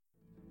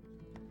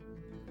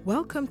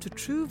Welcome to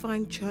True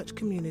Vine Church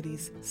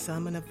Community's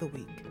Sermon of the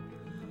Week.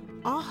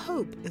 Our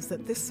hope is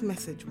that this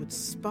message would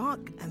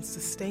spark and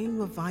sustain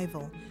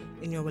revival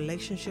in your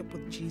relationship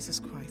with Jesus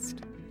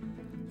Christ.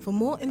 For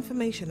more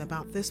information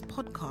about this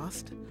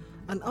podcast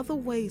and other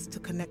ways to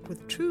connect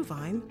with True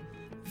Vine,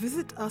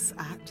 visit us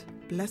at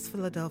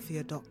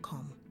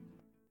blessphiladelphia.com.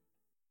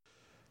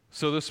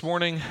 So this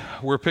morning,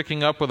 we're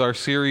picking up with our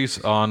series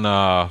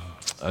on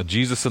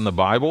Jesus in the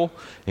Bible,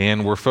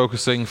 and we're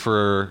focusing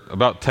for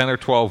about 10 or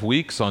 12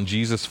 weeks on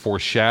Jesus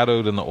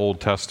foreshadowed in the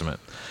Old Testament.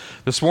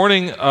 This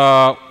morning,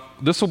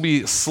 this will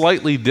be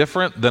slightly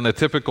different than a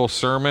typical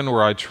sermon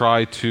where I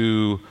try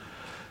to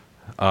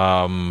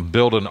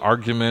build an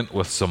argument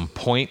with some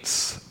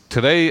points.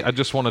 Today, I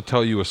just want to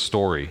tell you a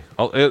story,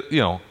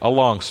 a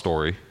long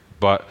story,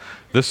 but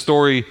this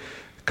story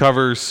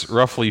covers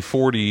roughly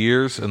 40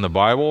 years in the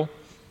Bible.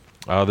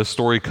 This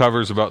story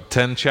covers about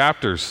 10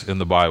 chapters in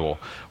the Bible.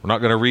 We're not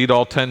going to read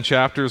all 10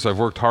 chapters. I've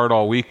worked hard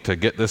all week to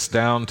get this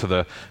down to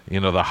the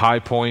high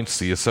points,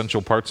 the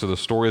essential parts of the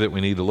story that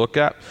we need to look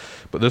at.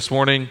 But this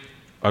morning,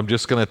 I'm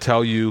just going to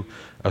tell you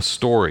a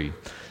story.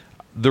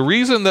 The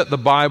reason that the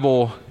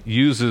Bible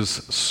uses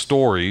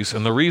stories,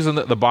 and the reason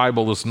that the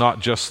Bible is not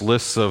just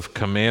lists of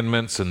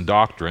commandments and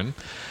doctrine,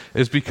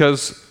 is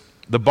because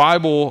the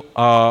Bible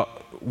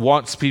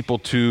wants people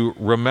to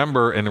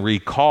remember and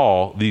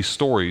recall these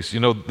stories.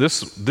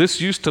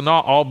 This used to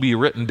not all be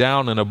written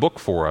down in a book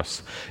for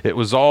us. It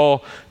was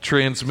all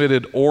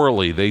transmitted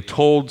orally. They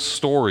told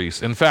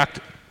stories. In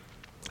fact,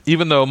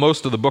 even though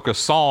most of the book of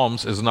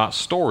Psalms is not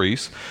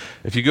stories,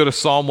 if you go to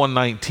Psalm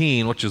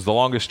 119, which is the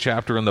longest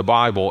chapter in the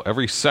Bible,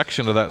 every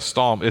section of that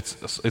psalm,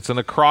 it's an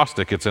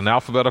acrostic. It's in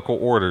alphabetical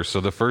order. So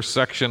the first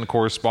section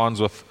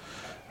corresponds with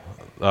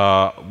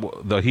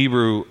the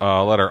Hebrew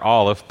letter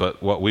Aleph,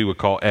 but what we would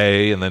call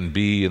A, and then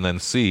B, and then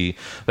C.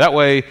 That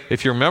way,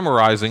 if you're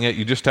memorizing it,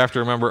 you just have to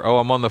remember,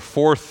 I'm on the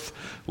fourth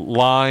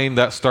line,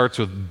 that starts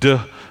with D,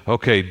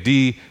 okay,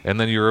 D, and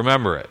then you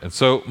remember it. And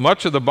so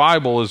much of the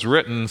Bible is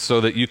written so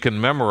that you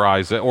can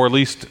memorize it, or at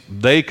least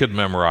they could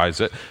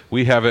memorize it.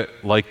 We have it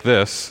like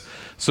this.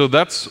 So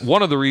that's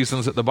one of the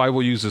reasons that the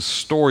Bible uses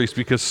stories,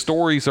 because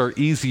stories are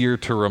easier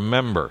to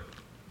remember.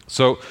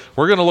 So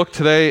we're going to look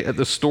today at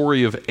the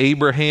story of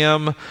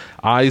Abraham,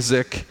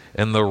 Isaac,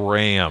 and the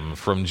ram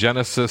from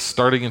Genesis,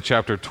 starting in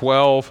chapter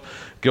 12,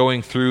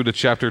 going through to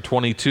chapter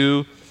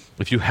 22.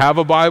 If you have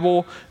a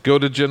Bible, go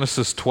to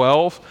Genesis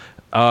 12.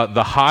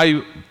 The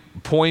high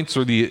points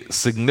or the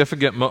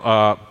significant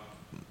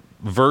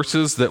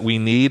verses that we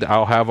need,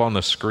 I'll have on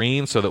the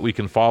screen so that we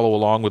can follow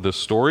along with this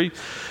story.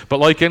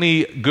 But like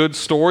any good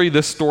story,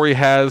 this story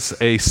has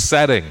a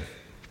setting.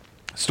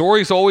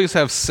 Stories always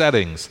have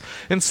settings.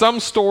 In some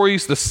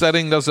stories, the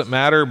setting doesn't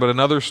matter, but in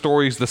other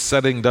stories, the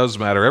setting does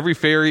matter. Every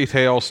fairy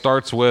tale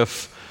starts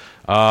with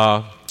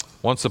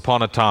once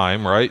upon a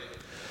time, right?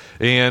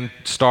 And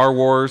Star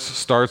Wars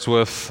starts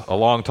with a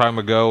long time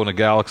ago in a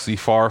galaxy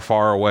far,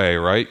 far away,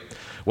 right?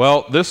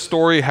 Well, this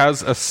story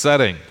has a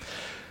setting.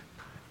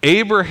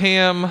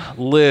 Abraham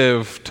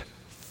lived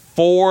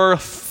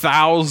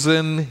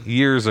 4,000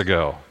 years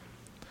ago.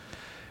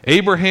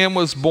 Abraham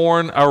was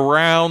born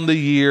around the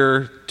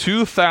year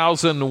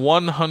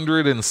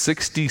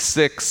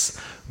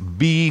 2166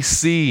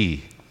 BC.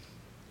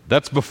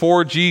 That's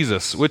before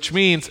Jesus, which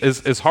means,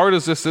 as hard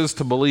as this is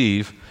to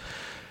believe,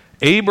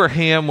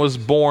 Abraham was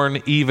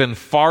born even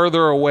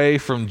farther away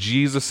from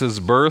Jesus'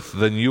 birth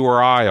than you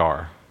or I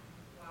are.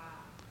 Wow.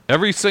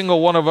 Every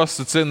single one of us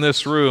that's in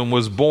this room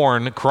was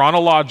born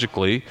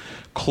chronologically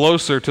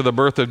closer to the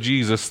birth of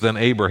Jesus than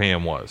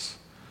Abraham was.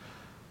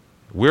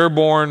 We're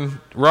born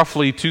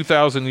roughly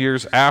 2,000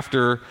 years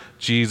after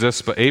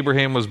Jesus, but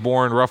Abraham was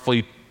born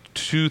roughly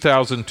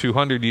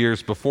 2,200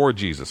 years before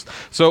Jesus.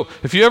 So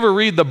if you ever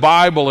read the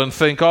Bible and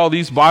think,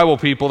 these Bible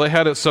people, they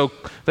had it so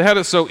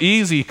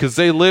easy because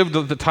they lived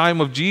at the time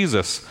of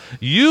Jesus.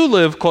 You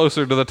live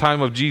closer to the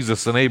time of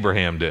Jesus than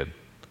Abraham did.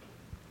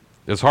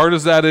 As hard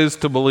as that is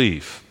to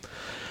believe.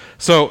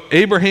 So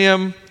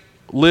Abraham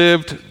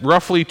lived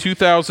roughly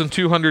 4,000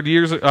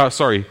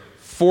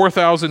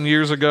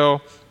 years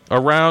ago.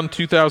 Around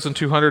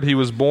 2,200 he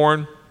was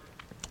born.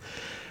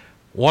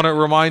 Want to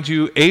remind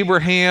you,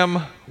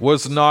 Abraham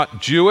was not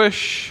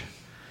Jewish.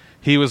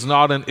 He was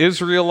not an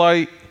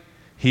Israelite.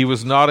 He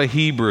was not a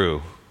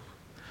Hebrew,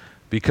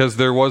 because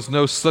there was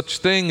no such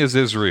thing as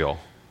Israel.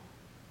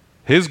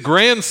 His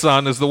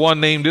grandson is the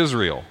one named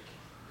Israel.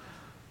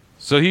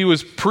 So he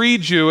was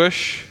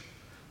pre-Jewish,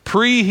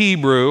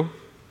 pre-Hebrew,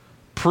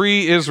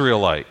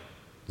 pre-Israelite.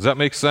 Does that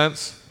make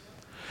sense?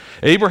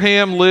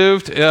 Abraham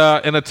lived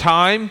in a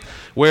time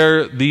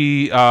where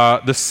the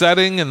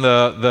setting and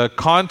the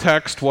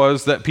context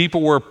was that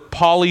people were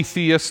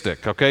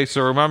polytheistic. Okay,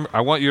 so remember,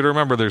 I want you to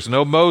remember, there's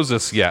no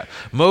Moses yet.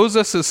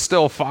 Moses is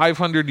still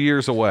 500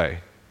 years away,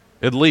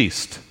 at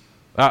least.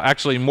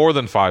 Actually, more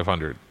than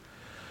 500.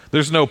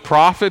 There's no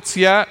prophets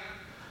yet.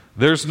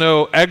 There's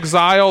no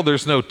exile.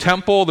 There's no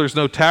temple. There's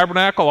no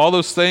tabernacle. All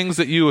those things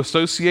that you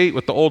associate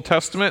with the Old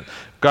Testament.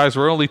 Guys,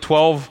 we're only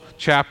 12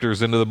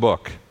 chapters into the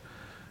book.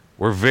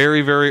 We're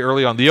very, very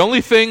early on. The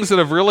only things that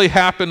have really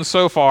happened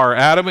so far,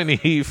 Adam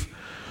and Eve,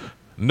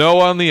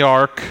 Noah and the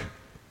ark,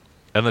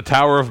 and the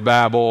Tower of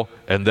Babel,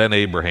 and then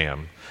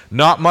Abraham.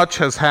 Not much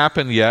has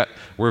happened yet.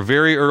 We're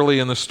very early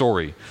in the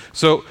story.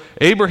 So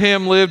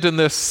Abraham lived in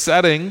this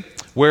setting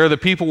where the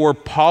people were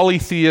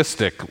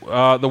polytheistic.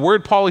 The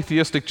word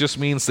polytheistic just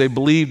means they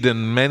believed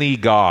in many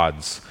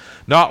gods.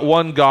 Not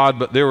one God,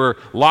 but there were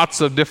lots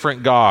of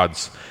different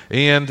gods.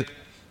 And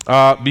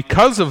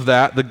because of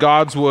that, the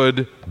gods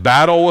would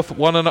battle with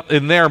one another,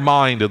 in their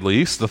mind at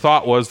least. The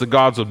thought was the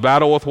gods would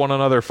battle with one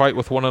another, fight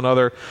with one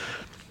another.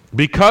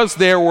 Because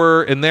there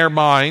were, in their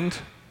mind,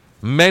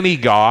 many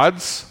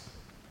gods,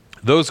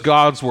 those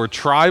gods were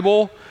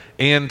tribal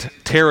and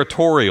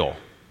territorial.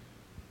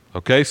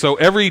 Okay, so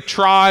every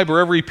tribe or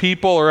every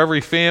people or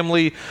every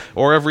family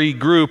or every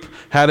group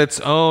had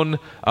its own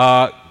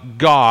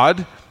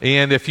god.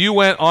 And if you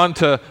went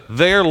onto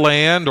their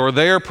land or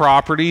their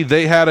property,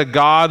 they had a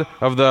god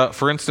of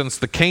for instance,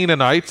 the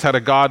Canaanites had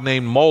a god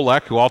named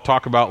Molech, who I'll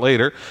talk about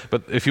later.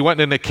 But if you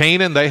went into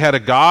Canaan, they had a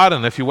god.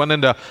 And if you went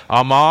into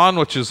Ammon,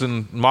 which is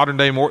in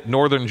modern-day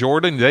northern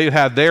Jordan, they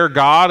had their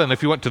god. And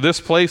if you went to this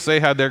place, they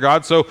had their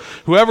god. So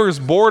whoever's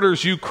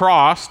borders you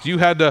crossed, you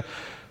had to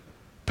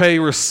pay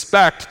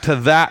respect to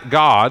that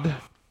god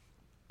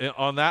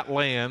on that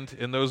land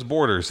in those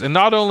borders. And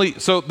not only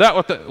so,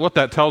 that what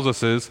that tells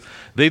us is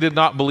they did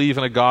not believe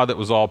in a God that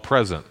was all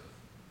present.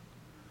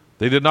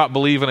 They did not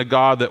believe in a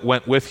God that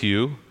went with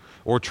you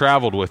or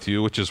traveled with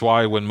you, which is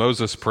why when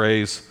Moses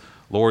prays,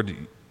 Lord,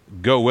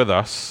 go with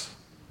us,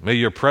 may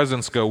your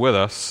presence go with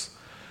us,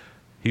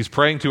 he's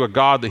praying to a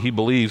God that he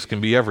believes can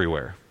be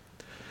everywhere.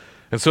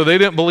 And so they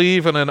didn't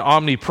believe in an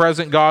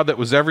omnipresent God that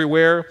was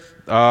everywhere.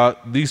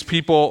 These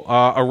people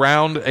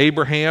around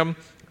Abraham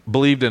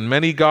believed in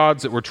many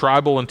gods that were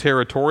tribal and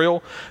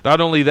territorial.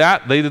 Not only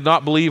that, they did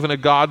not believe in a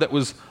God that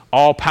was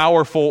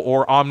all-powerful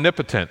or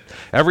omnipotent.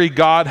 Every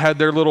god had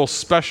their little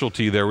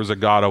specialty. There was a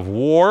god of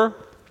war.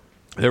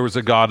 There was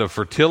a god of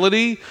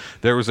fertility.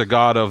 There was a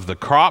god of the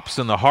crops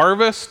and the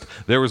harvest.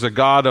 There was a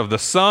god of the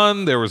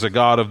sun. There was a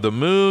god of the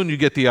moon. You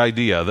get the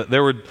idea. That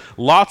there were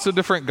lots of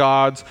different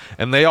gods,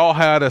 and they all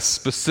had a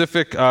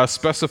specific,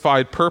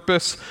 specified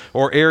purpose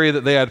or area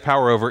that they had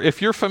power over.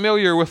 If you're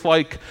familiar with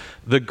like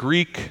the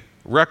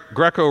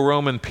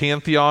Greco-Roman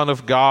pantheon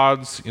of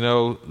gods, you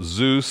know,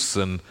 Zeus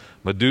and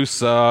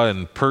Medusa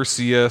and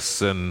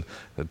Perseus and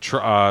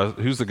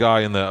who's the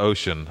guy in the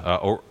ocean?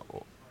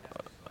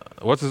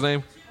 What's his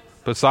name?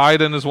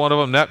 Poseidon is one of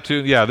them.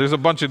 Neptune. Yeah, there's a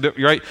bunch of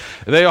right?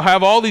 They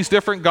have all these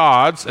different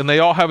gods, and they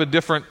all have a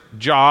different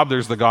job.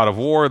 There's the god of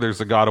war. There's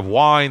the god of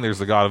wine. There's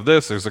the god of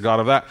this. There's the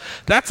god of that.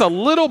 That's a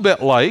little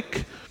bit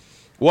like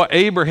what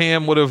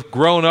Abraham would have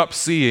grown up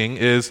seeing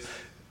is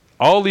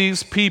all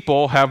these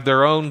people have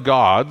their own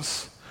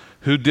gods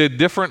who did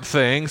different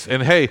things.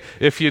 And hey,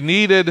 if you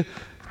needed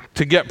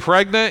to get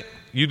pregnant,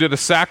 you did a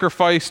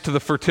sacrifice to the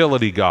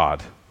fertility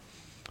god.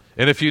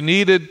 And if you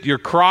needed your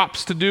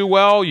crops to do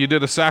well, you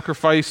did a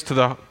sacrifice to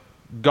the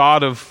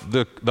god of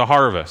the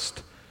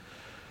harvest.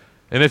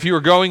 And if you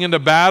were going into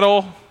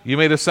battle, you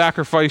made a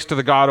sacrifice to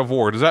the god of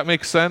war. Does that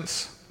make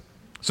sense?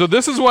 So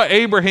this is what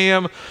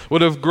Abraham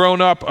would have grown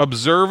up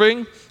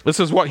observing. This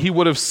is what he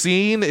would have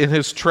seen in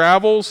his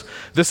travels.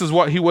 This is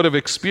what he would have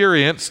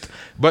experienced.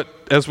 But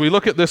as we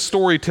look at this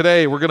story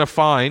today, we're going to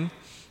find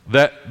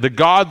that the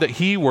God that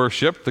he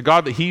worshiped, the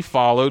God that he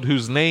followed,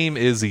 whose name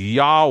is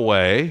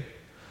Yahweh,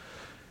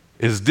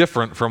 is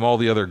different from all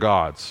the other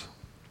gods.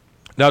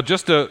 Now,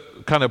 just to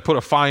kind of put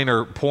a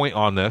finer point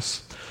on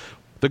this,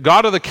 the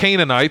God of the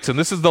Canaanites, and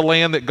this is the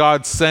land that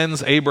God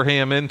sends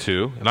Abraham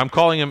into, and I'm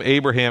calling him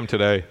Abraham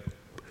today.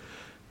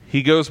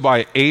 He goes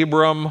by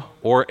Abram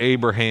or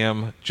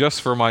Abraham.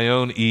 Just for my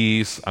own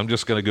ease, I'm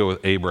just going to go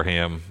with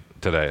Abraham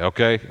today,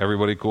 okay?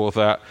 Everybody cool with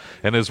that?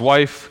 And his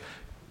wife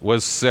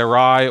was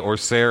Sarai or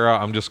Sarah.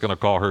 I'm just going to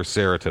call her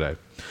Sarah today.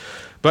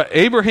 But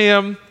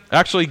Abraham,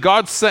 actually,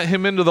 God sent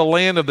him into the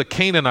land of the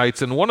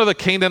Canaanites, and one of the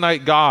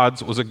Canaanite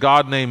gods was a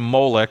god named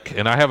Molech,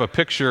 and I have a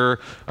picture,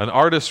 an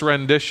artist's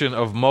rendition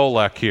of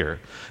Molech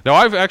here. Now,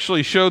 I've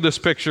actually showed this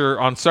picture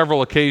on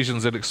several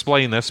occasions that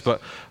explain this,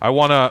 but I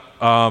want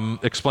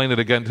to explain it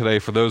again today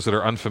for those that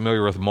are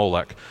unfamiliar with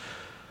Molech.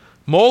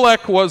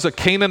 Molech was a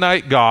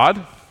Canaanite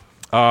god.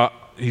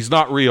 He's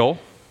not real,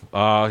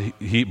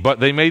 but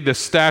they made this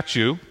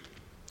statue,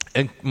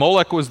 and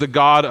Molech was the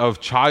god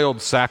of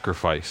child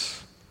sacrifice.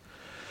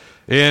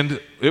 And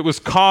it was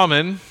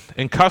common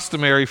and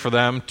customary for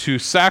them to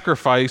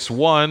sacrifice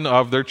one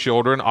of their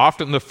children,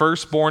 often the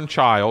firstborn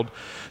child,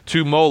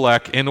 to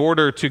Molech in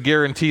order to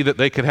guarantee that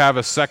they could have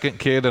a second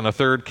kid and a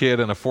third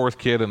kid and a fourth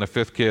kid and a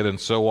fifth kid and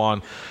so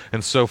on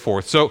and so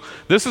forth. So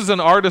this is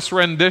an artist's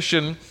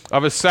rendition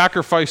of a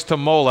sacrifice to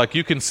Molech.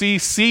 You can see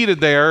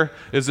seated there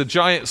is a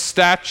giant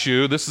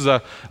statue. This is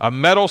a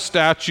metal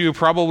statue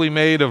probably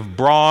made of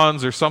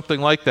bronze or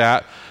something like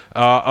that.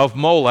 of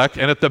Molech,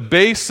 and at the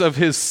base of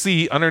his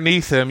seat,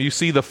 underneath him, you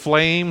see the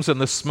flames and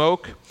the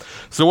smoke.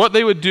 So what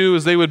they would do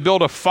is they would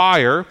build a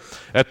fire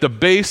at the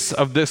base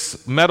of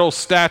this metal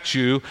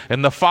statue,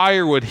 and the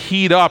fire would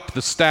heat up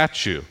the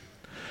statue.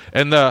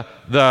 And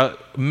the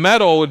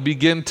metal would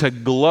begin to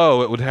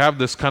glow. It would have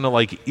this kind of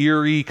like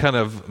eerie, kind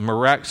of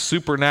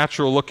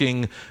supernatural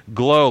looking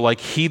glow, like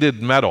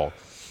heated metal.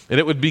 And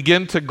it would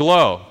begin to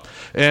glow.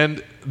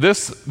 And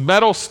this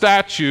metal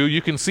statue,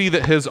 you can see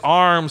that his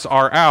arms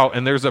are out,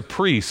 and there's a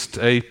priest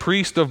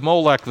of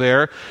Molech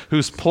there,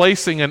 who's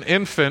placing an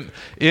infant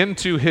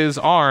into his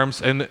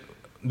arms, and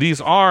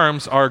these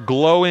arms are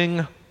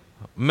glowing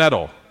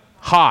metal,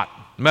 hot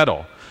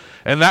metal.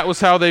 And that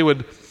was how they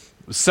would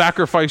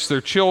sacrifice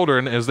their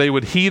children, as they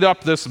would heat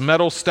up this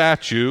metal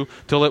statue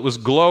till it was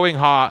glowing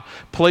hot,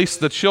 place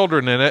the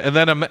children in it, and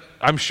then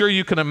I'm sure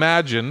you can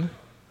imagine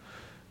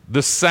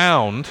the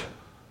sound,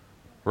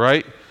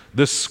 right?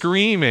 The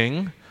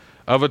screaming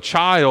of a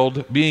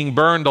child being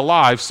burned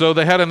alive. So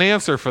they had an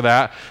answer for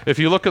that. If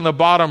you look in the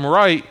bottom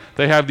right,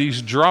 they have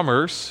these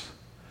drummers.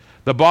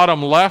 The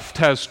bottom left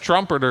has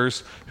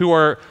trumpeters who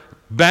are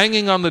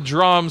banging on the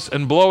drums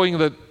and blowing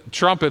the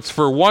trumpets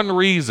for one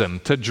reason: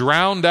 to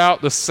drown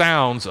out the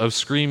sounds of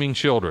screaming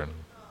children.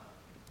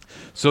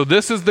 So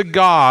this is the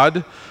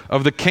God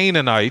of the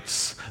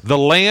Canaanites, the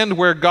land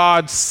where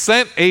God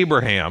sent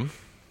Abraham.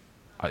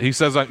 He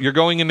says, you're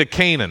going into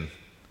Canaan.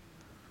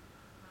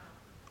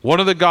 One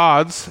of the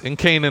gods in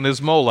Canaan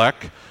is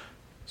Molech.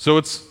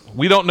 So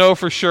we don't know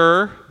for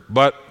sure,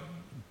 but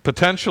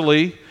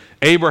potentially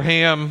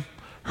Abraham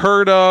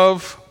heard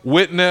of,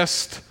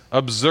 witnessed,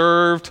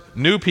 observed,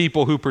 knew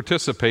people who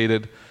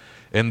participated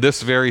in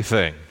this very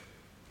thing.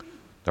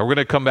 Now we're going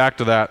to come back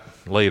to that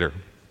later.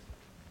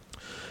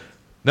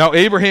 Now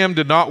Abraham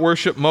did not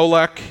worship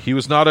Molech. He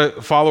was not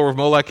a follower of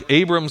Molech.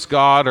 Abraham's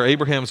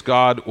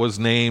God was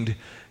named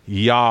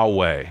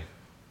Yahweh.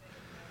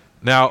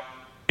 Now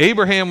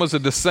Abraham was a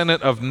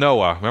descendant of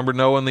Noah. Remember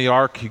Noah and the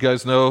ark? You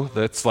guys know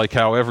that's like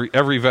how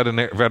every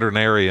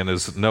veterinarian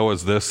is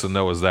Noah's this and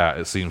Noah's that,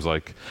 it seems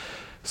like.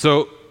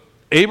 So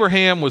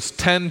Abraham was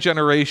 10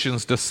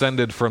 generations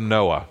descended from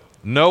Noah.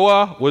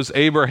 Noah was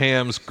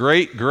Abraham's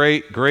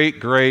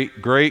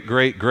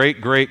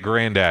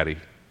great-great-great-great-great-great-great-great-granddaddy.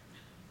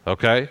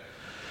 Okay?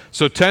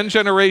 So 10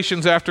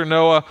 generations after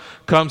Noah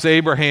comes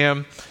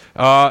Abraham.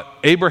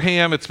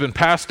 Abraham, it's been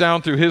passed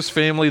down through his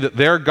family that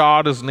their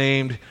God is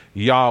named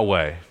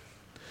Yahweh.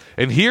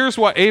 And here's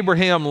what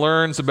Abraham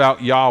learns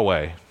about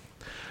Yahweh.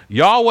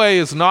 Yahweh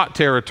is not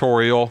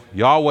territorial.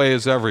 Yahweh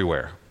is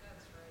everywhere.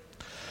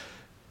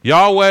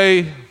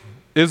 Yahweh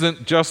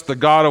isn't just the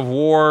God of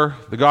war,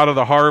 the God of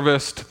the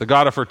harvest, the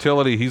God of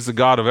fertility. He's the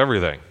God of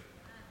everything.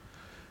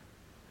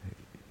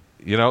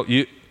 You know,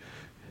 you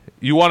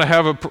want to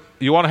have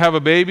a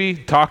baby?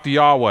 Talk to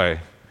Yahweh.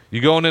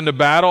 You going into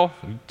battle?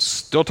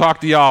 Still talk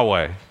to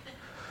Yahweh.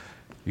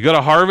 You got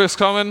a harvest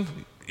coming?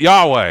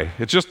 Yahweh.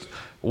 It's just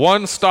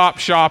one-stop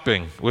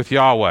shopping with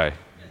Yahweh,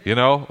 you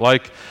know?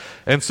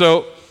 And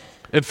so,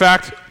 in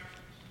fact,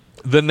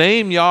 the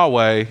name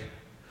Yahweh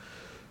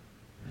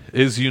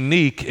is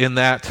unique in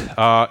that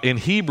in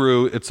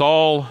Hebrew, it's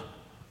all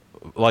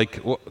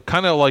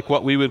kind of like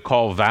what we would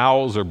call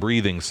vowels or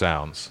breathing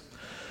sounds.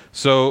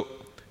 So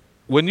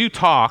when you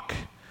talk,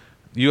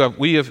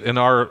 we have in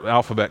our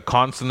alphabet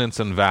consonants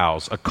and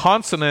vowels. A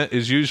consonant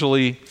is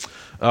usually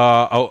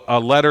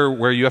a letter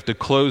where you have to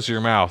close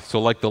your mouth.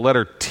 So like the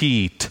letter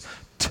T,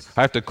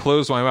 I have to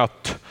close my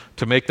mouth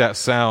to make that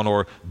sound,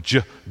 or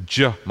j.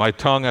 My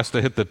tongue has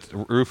to hit the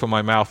roof of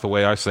my mouth the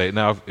way I say it.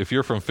 Now, if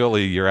you're from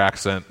Philly, your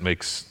accent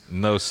makes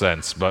no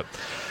sense, but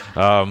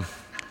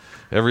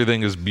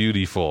everything is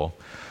beautiful.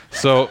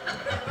 So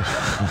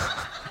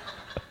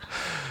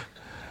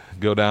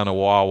go down to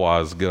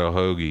Wawa's, get a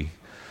hoagie.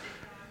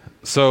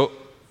 So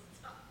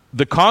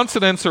the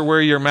consonants are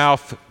where your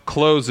mouth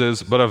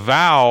closes, but a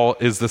vowel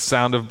is the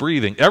sound of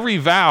breathing. Every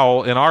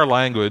vowel in our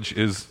language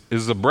is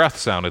a breath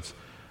sound. It's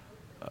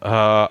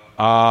a,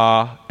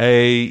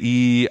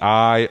 e,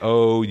 I,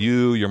 o,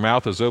 u. Your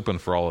mouth is open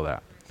for all of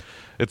that.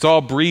 It's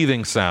all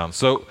breathing sounds.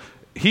 So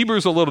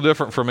Hebrew's a little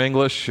different from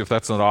English, if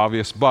that's not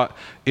obvious, but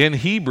in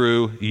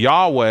Hebrew,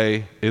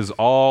 Yahweh is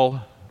all,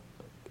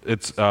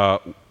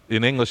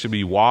 in English it'd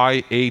be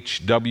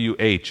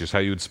Y-H-W-H is how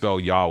you would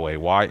spell Yahweh,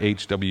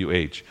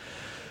 Y-H-W-H.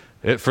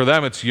 For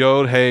them it's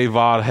Yod, He,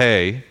 Vav,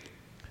 He,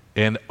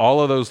 and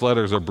all of those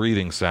letters are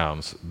breathing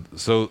sounds.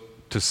 So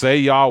to say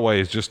Yahweh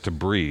is just to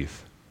breathe.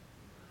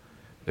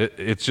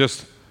 It's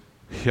just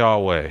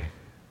Yahweh.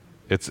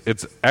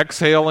 It's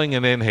exhaling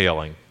and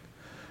inhaling.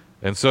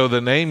 And so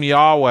the name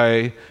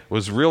Yahweh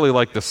was really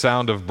like the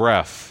sound of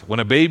breath. When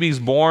a baby's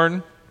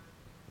born,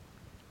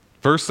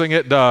 first thing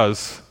it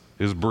does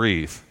is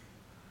breathe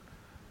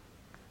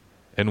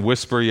and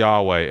whisper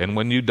Yahweh. And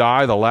when you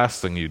die, the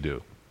last thing you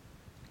do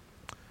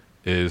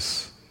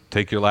is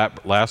take your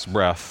last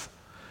breath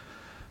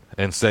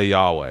and say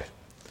Yahweh.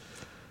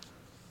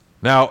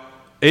 Now,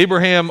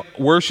 Abraham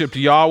worshiped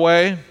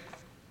Yahweh,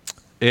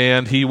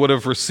 and he would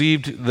have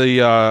received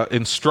the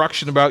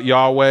instruction about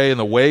Yahweh and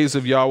the ways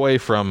of Yahweh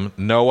from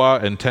Noah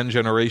and 10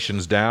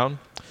 generations down.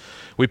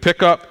 We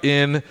pick up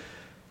in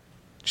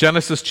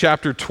Genesis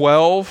chapter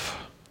 12.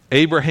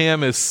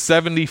 Abraham is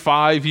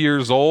 75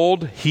 years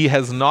old. He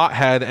has not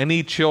had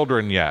any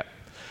children yet.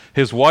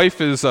 His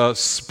wife is a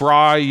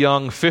spry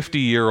young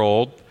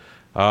 50-year-old,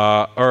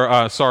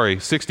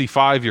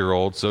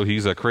 65-year-old, so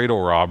he's a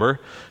cradle robber.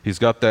 He's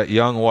got that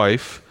young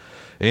wife.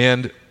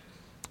 And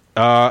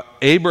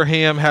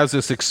Abraham has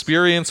this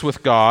experience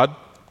with God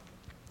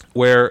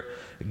where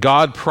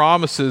God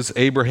promises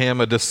Abraham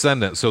a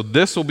descendant. So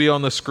this will be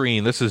on the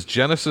screen. This is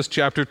Genesis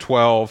chapter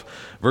 12,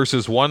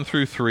 verses 1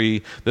 through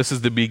 3. This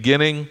is the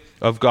beginning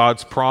of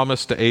God's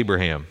promise to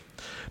Abraham.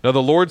 Now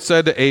the Lord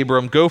said to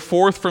Abram, "Go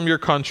forth from your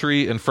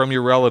country and from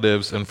your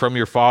relatives and from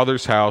your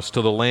father's house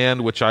to the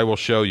land which I will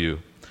show you.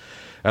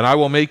 And I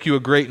will make you a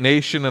great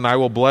nation, and I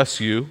will bless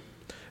you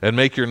and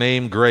make your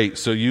name great.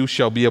 So you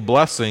shall be a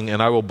blessing,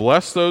 and I will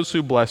bless those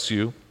who bless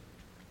you,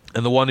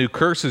 and the one who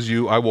curses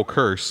you I will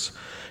curse.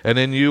 And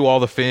in you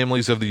all the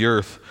families of the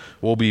earth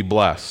will be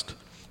blessed."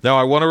 Now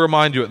I want to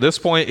remind you, at this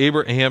point,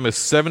 Abraham is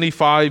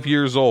 75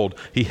 years old.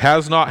 He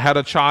has not had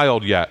a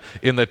child yet.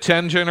 In the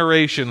 10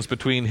 generations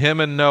between him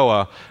and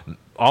Noah,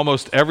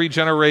 almost every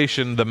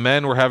generation, the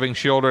men were having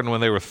children when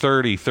they were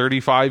 30,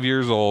 35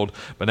 years old.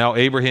 But now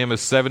Abraham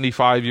is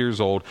 75 years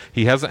old.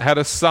 He hasn't had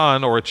a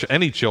son or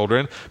any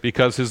children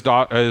because his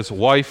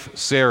wife,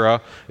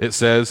 Sarah, it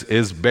says,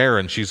 is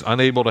barren. She's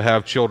unable to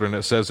have children.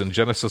 It says in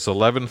Genesis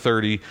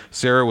 11:30,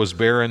 Sarah was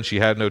barren.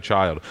 She had no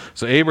child.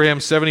 So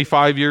Abraham's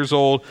 75 years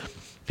old.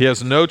 He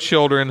has no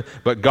children,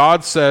 but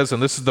God says,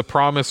 and this is the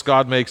promise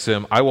God makes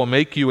him, "I will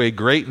make you a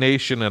great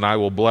nation and I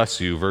will bless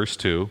you," verse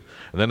 2.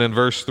 And then in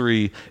verse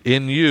 3,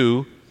 "In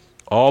you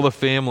all the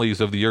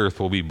families of the earth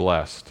will be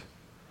blessed."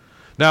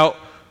 Now,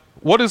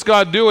 what is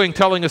God doing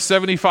telling a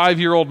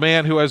 75-year-old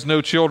man who has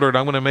no children,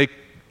 "I'm going to make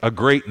a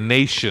great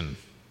nation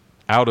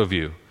out of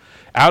you"?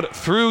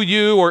 Through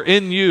you or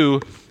in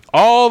you,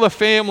 all the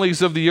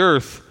families of the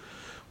earth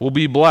will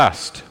be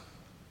blessed.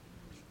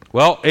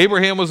 Well,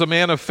 Abraham was a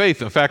man of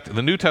faith. In fact,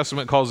 the New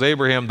Testament calls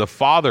Abraham the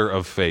father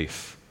of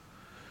faith.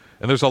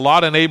 And there's a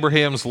lot in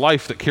Abraham's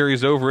life that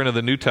carries over into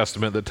the New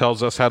Testament that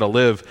tells us how to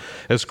live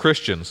as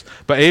Christians.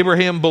 But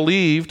Abraham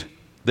believed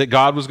that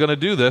God was going to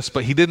do this,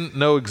 but he didn't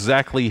know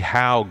exactly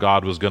how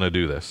God was going to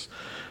do this.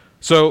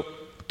 So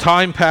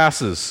time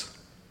passes.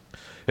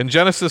 In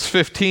Genesis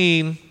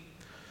 15,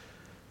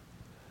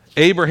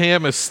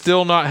 Abraham has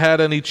still not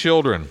had any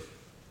children.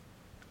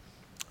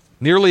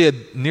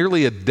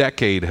 Nearly a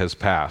decade has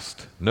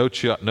passed. No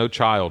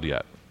child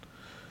yet.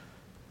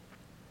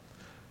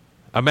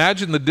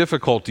 Imagine the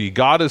difficulty.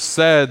 God has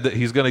said that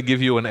he's going to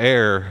give you an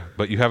heir,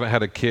 but you haven't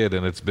had a kid,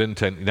 and it's been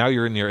 10. Now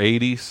you're in your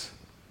 80s.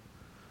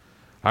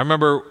 I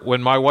remember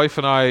when my wife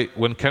and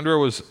when Kendra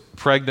was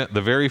pregnant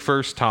the very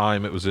first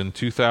time, it was in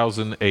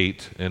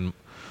 2008, and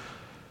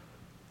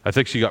I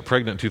think she got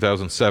pregnant in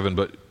 2007,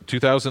 but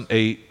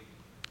 2008,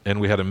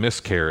 and we had a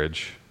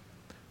miscarriage.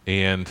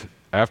 And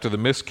after the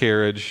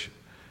miscarriage,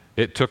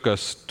 it took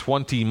us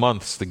 20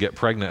 months to get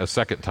pregnant a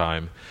second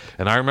time.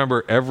 And I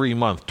remember every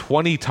month,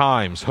 20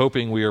 times,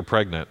 hoping we were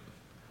pregnant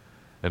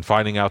and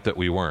finding out that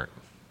we weren't.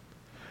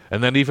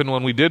 And then even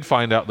when we did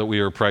find out that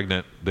we were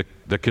pregnant,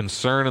 the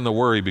concern and the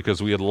worry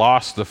because we had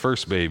lost the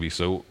first baby.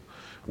 So,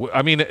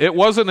 I mean, it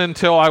wasn't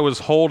until I was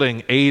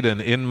holding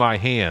Aiden in my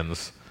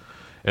hands,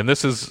 and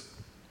this is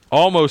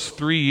almost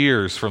 3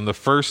 years from the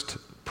first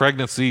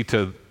pregnancy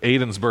to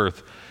Aiden's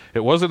birth.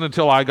 It wasn't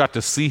until I got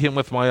to see him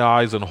with my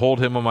eyes and hold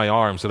him in my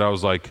arms that I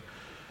was like,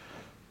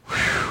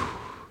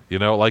 whew,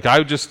 like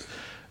I just,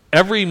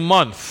 every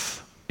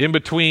month in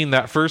between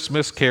that first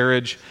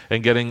miscarriage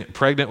and getting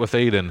pregnant with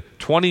Aiden,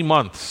 20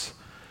 months,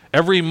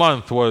 every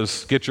month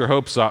was get your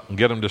hopes up and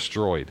get them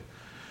destroyed.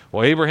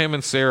 Well, Abraham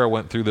and Sarah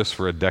went through this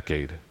for a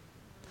decade.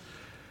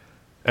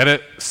 And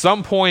at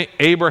some point,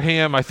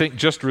 Abraham, I think,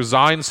 just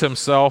resigns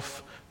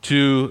himself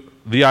to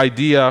the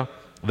idea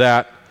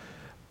that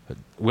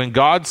when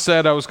God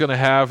said I was going to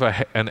have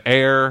an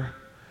heir,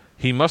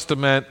 he must have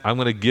meant I'm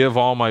going to give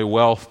all my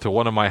wealth to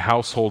one of my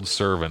household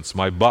servants,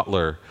 my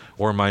butler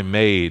or my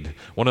maid,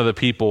 one of the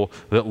people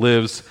that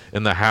lives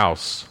in the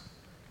house.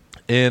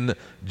 In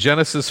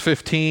Genesis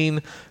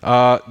 15,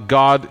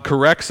 God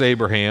corrects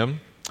Abraham,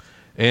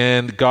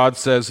 and God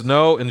says,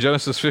 no, in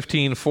Genesis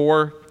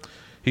 15:4,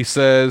 he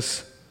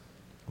says,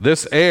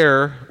 "This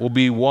heir will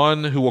be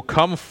one who will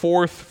come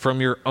forth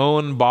from your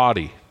own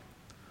body."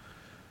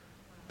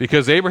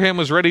 Because Abraham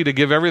was ready to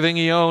give everything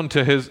he owned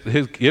to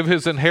give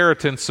his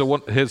inheritance to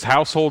his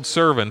household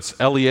servants,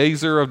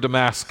 Eliezer of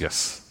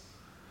Damascus.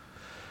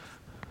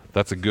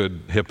 That's a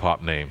good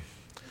hip-hop name,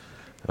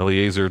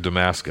 Eliezer of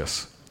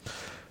Damascus.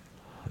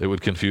 It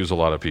would confuse a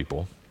lot of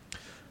people.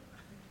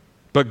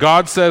 But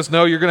God says,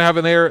 no, you're going to have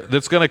an heir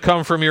that's going to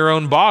come from your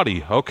own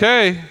body.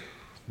 Okay,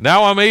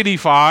 now I'm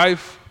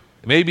 85,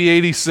 maybe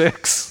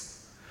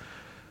 86.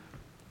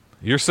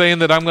 You're saying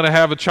that I'm going to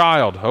have a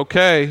child.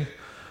 Okay.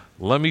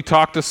 Let me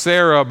talk to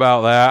Sarah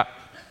about that.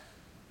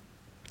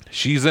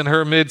 She's in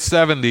her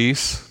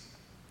mid-70s.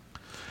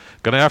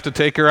 Going to have to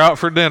take her out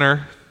for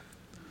dinner.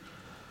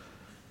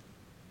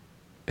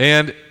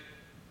 And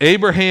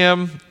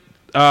Abraham,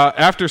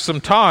 after some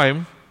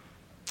time,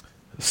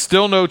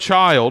 still no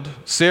child.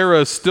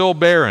 Sarah is still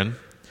barren.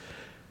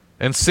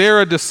 And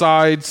Sarah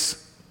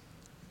decides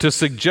to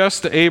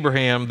suggest to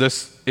Abraham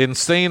this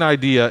insane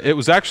idea. It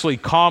was actually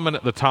common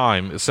at the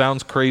time. It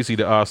sounds crazy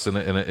to us, and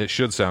it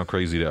should sound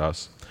crazy to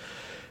us.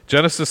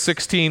 Genesis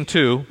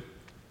 16:2,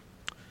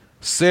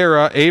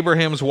 Sarah,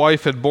 Abraham's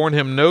wife, had borne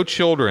him no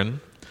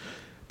children,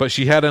 but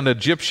she had an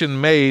Egyptian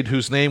maid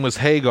whose name was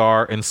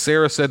Hagar, and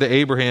Sarah said to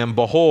Abraham,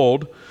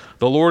 "Behold,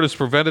 the Lord has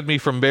prevented me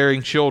from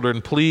bearing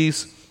children.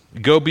 Please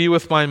go be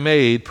with my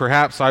maid.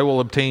 Perhaps I will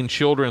obtain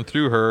children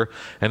through her."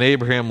 And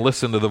Abraham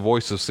listened to the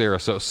voice of Sarah.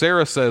 So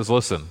Sarah says,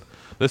 "Listen,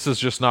 this is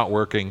just not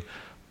working.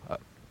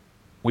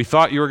 We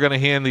thought you were going to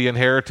hand the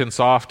inheritance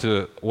off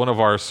to one of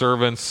our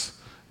servants.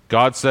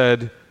 God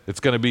said it's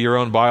going to be your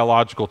own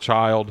biological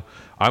child.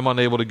 I'm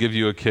unable to give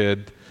you a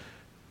kid.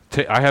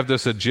 I have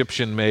this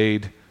Egyptian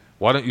maid.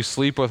 Why don't you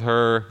sleep with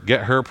her,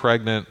 get her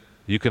pregnant?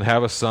 You can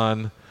have a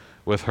son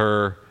with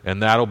her,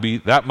 and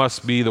that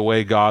must be the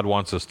way God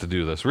wants us to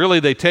do this." Really,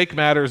 they take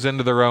matters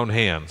into their own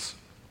hands.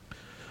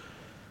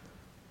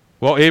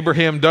 Well,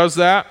 Abraham does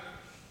that.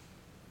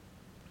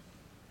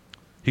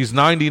 He's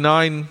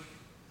 99.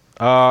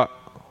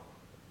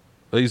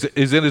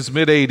 He's in his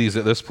mid-80s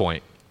at this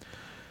point.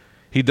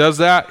 He does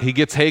that. He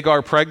gets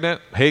Hagar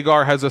pregnant.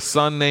 Hagar has a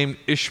son named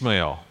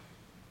Ishmael.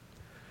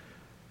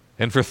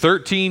 And for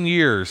 13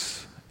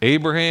 years,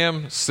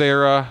 Abraham,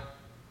 Sarah,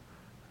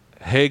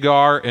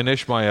 Hagar, and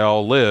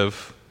Ishmael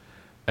live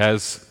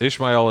as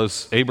Ishmael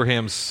is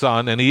Abraham's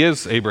son, and he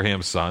is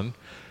Abraham's son.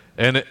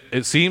 And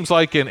it seems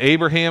like in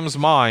Abraham's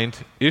mind,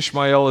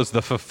 Ishmael is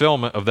the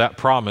fulfillment of that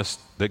promise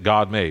that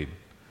God made.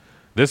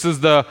 This is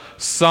the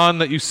son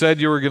that you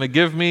said you were going to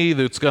give me,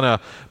 that's going to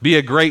be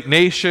a great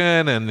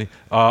nation, and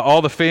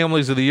all the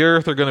families of the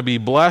earth are going to be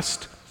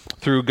blessed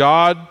through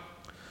God.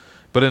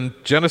 But in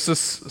Genesis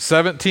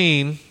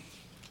 17,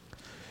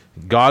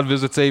 God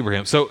visits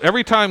Abraham. So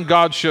every time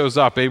God shows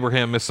up,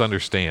 Abraham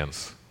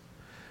misunderstands.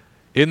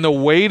 In the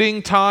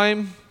waiting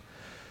time,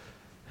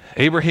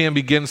 Abraham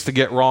begins to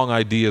get wrong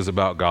ideas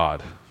about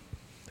God.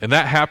 And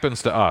that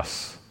happens to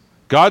us.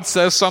 God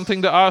says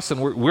something to us,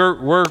 and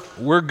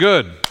we're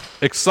good,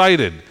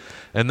 excited,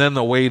 and then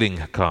the waiting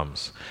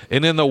comes.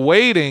 And in the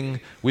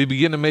waiting, we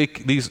begin to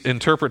make these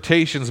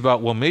interpretations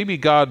about, well, maybe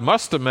God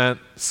must have meant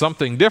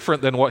something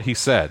different than what he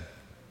said.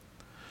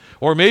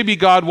 Or maybe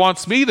God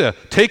wants me to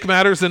take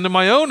matters into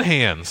my own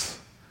hands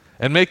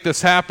and make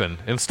this happen,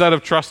 instead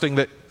of trusting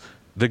that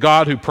the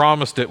God who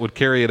promised it would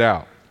carry it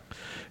out.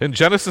 In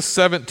Genesis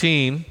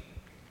 17,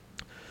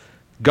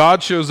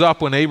 God shows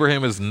up when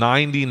Abraham is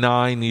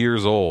 99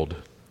 years old.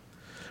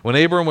 When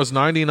Abram was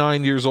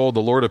 99 years old,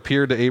 the Lord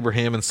appeared to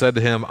Abraham and said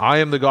to him, "I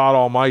am the God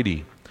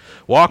Almighty.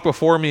 Walk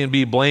before me and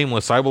be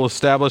blameless. I will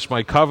establish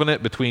my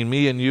covenant between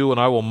me and you, and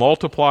I will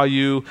multiply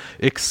you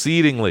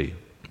exceedingly."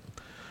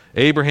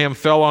 Abraham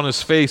fell on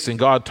his face, and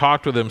God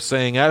talked with him,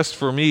 saying, "As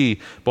for me,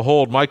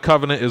 behold, my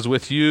covenant is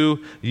with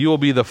you. You will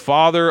be the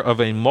father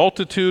of a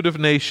multitude of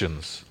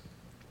nations.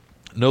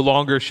 No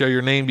longer shall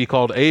your name be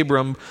called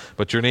Abram,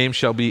 but your name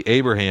shall be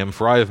Abraham,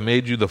 for I have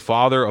made you the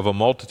father of a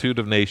multitude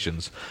of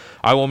nations.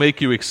 I will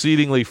make you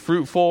exceedingly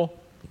fruitful,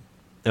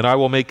 and I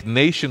will make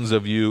nations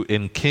of you,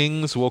 and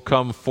kings will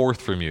come forth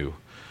from you."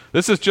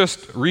 This is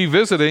just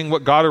revisiting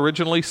what God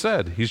originally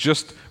said. He's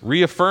just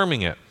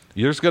reaffirming it.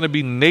 There's going to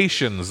be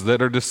nations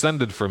that are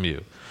descended from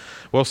you.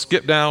 Well,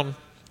 skip down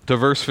to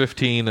verse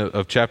 15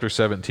 of chapter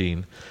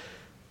 17.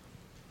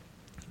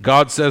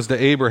 God says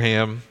to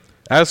Abraham,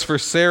 "As for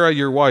Sarah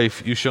your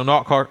wife, you shall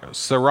not call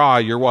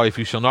Sarai your wife,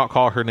 you shall not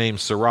call her name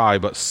Sarai,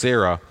 but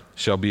Sarah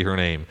shall be her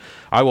name.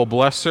 I will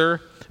bless her,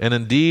 and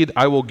indeed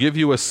I will give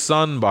you a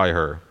son by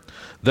her.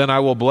 Then I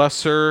will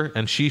bless her,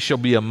 and she shall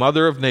be a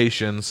mother of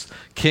nations.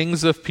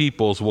 Kings of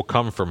peoples will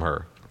come from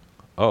her."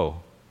 Oh,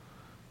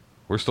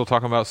 we're still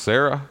talking about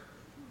Sarah?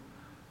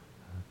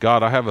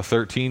 God, I have a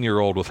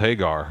 13-year-old with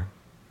Hagar.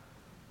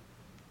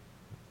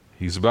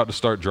 He's about to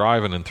start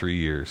driving in 3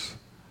 years.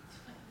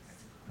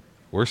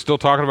 We're still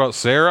talking about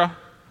Sarah?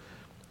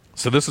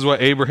 So this is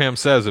what Abraham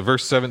says in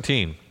verse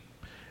 17.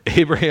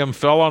 Abraham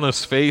fell on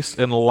his face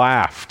and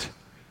laughed.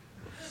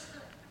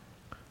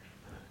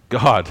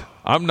 God,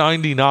 I'm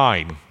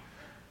 99.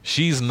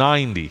 She's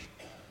 90.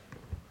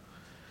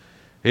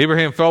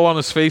 Abraham fell on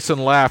his face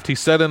and laughed. He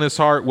said in his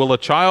heart, "Will a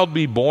child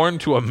be born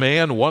to a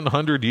man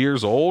 100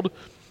 years old?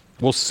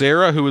 Will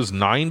Sarah, who is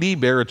 90,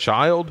 bear a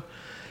child?"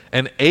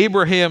 And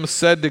Abraham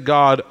said to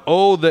God,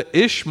 "Oh, that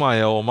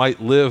Ishmael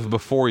might live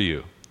before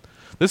you."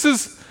 This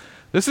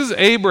is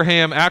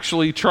Abraham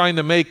actually trying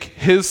to make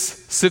his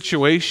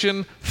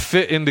situation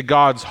fit into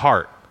God's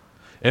heart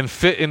and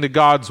fit into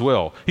God's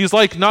will. He's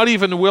like not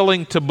even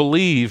willing to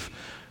believe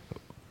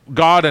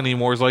God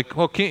anymore. He's like,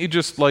 well, can't you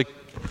just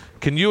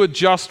can you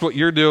adjust what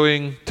you're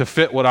doing to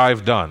fit what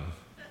I've done?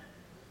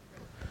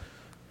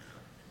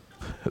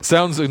 It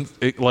sounds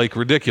like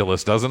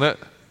ridiculous, doesn't it?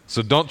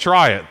 So don't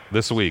try it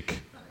this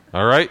week,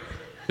 all right?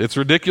 It's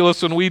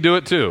ridiculous when we do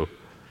it too.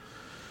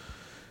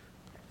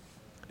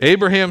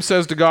 Abraham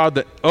says to God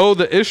that,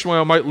 that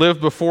Ishmael might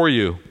live before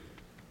you.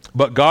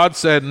 But God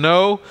said,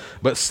 no,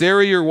 but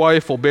Sarah your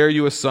wife will bear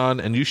you a son,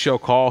 and you shall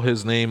call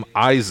his name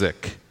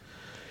Isaac.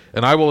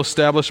 And I will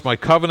establish my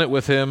covenant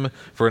with him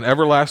for an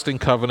everlasting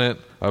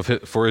covenant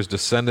for his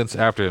descendants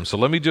after him. So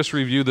let me just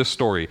review this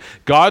story.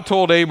 God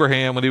told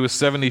Abraham when he was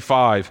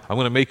 75, I'm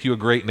going to make you a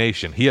great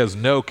nation. He has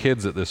no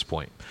kids at this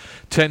point.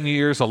 10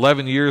 years,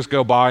 11 years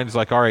go by, and he's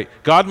like, all right,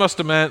 God must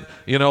have meant,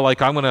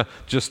 like I'm going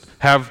to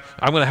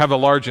have a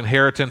large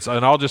inheritance,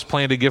 and I'll just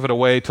plan to give it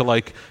away to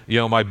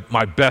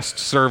my best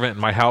servant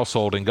in my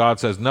household. And God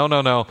says,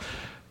 no.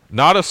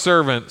 Not a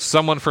servant,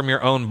 someone from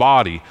your own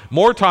body.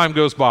 More time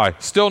goes by,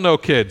 still no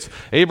kids.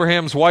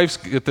 Abraham's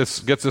wife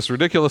gets this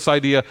ridiculous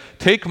idea.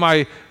 Take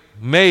my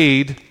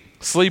maid,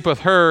 sleep with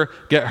her,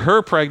 get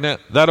her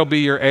pregnant. That'll be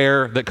your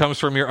heir that comes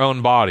from your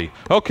own body.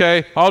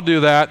 Okay, I'll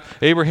do that.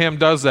 Abraham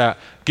does that.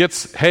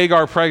 Gets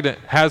Hagar pregnant,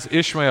 has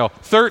Ishmael.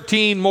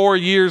 13 more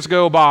years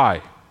go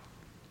by.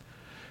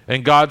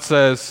 And God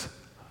says,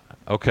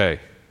 okay,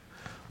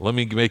 let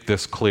me make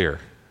this clear.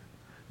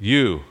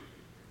 You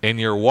and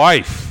your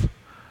wife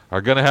are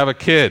going to have a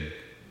kid.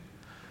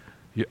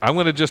 I'm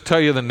going to just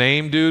tell you the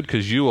name, dude,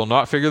 because you will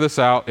not figure this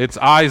out. It's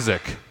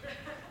Isaac.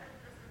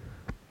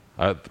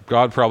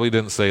 God probably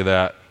didn't say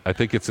that. I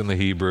think it's in the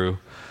Hebrew.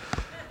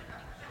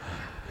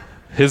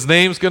 His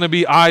name's going to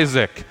be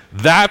Isaac.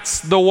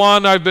 That's the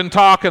one I've been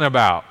talking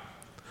about.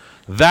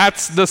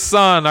 That's the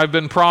son I've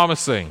been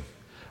promising.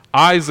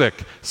 Isaac,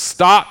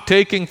 stop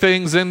taking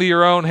things into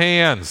your own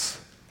hands.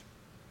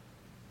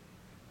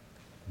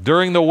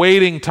 During the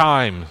waiting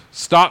time,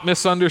 stop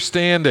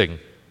misunderstanding.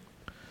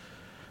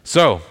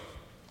 So,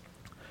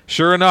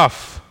 sure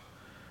enough,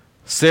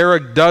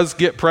 Sarah does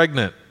get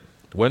pregnant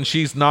when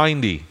she's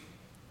 90.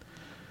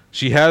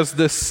 She has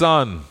this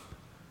son.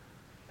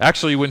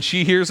 Actually, when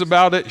she hears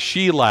about it,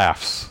 she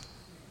laughs.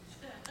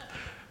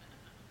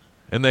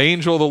 And the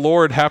angel of the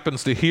Lord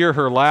happens to hear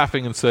her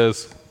laughing and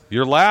says,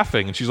 "You're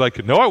laughing." And she's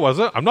like, "No, I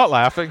wasn't. I'm not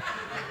laughing."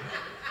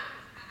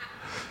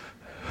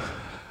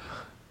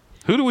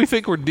 Who do we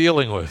think we're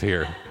dealing with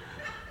here?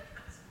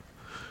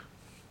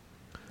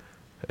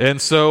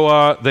 And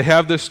so they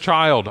have this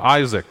child,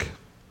 Isaac.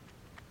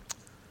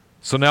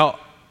 So now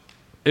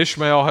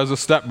Ishmael has a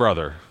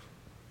stepbrother.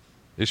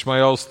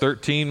 Ishmael's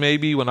 13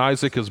 maybe when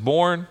Isaac is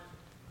born,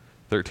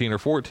 13 or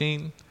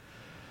 14.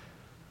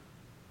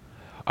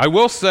 I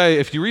will say,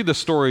 if you read the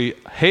story,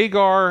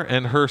 Hagar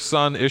and her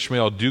son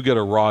Ishmael do get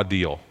a raw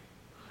deal.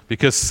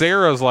 Because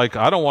Sarah's like,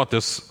 I don't want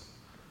this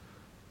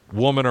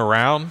woman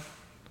around.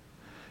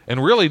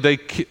 And really,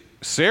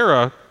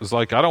 Sarah is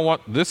like, I don't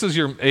want, this is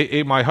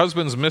my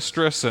husband's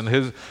mistress and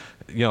his,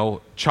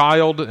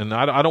 child, and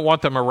I don't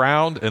want them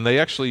around.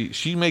 And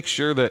she makes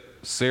sure that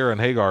Sarah and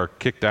Hagar are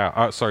kicked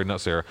out. Sorry, not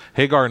Sarah.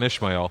 Hagar and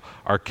Ishmael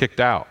are kicked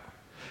out.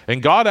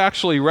 And God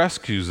actually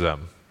rescues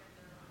them.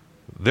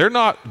 They're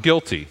not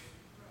guilty.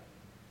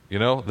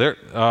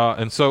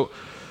 And so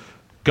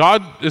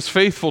God is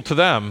faithful to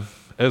them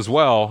as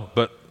well,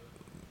 but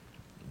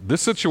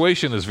this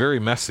situation is very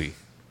messy.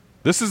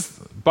 This is,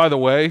 by the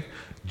way,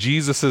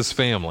 Jesus'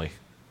 family.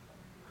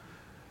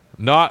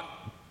 Not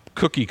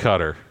cookie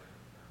cutter.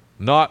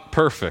 Not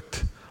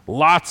perfect.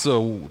 Lots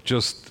of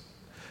just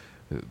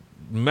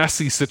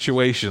messy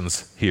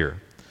situations here.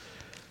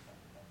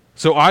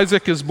 So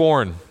Isaac is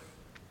born.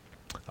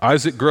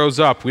 Isaac grows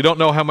up. We don't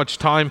know how much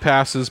time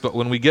passes, but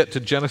when we get to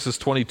Genesis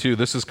 22,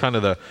 this is kind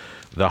of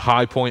the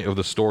high point of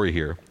the story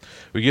here.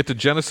 We get to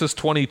Genesis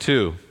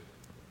 22.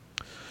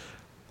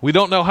 We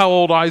don't know how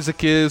old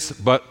Isaac is,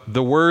 but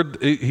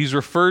he's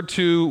referred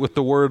to with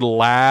the word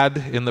lad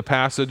in the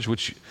passage,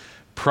 which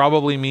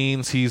probably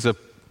means he's a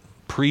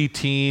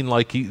preteen,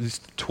 like he's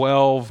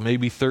 12,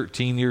 maybe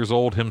 13 years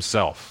old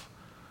himself.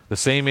 The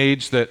same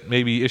age that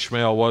maybe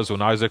Ishmael was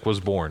when Isaac was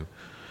born.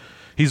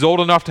 He's old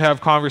enough to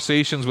have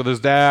conversations with his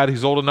dad.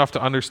 He's old enough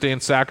to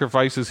understand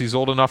sacrifices. He's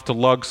old enough to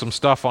lug some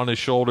stuff on his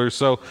shoulders.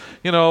 So,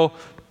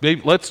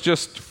 maybe let's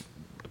just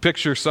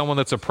picture someone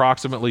that's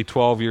approximately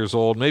 12 years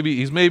old.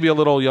 He's maybe a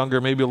little younger,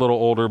 maybe a little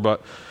older,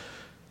 but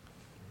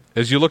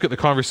as you look at the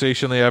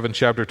conversation they have in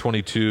chapter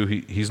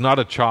 22, he's not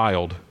a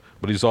child,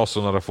 but he's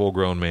also not a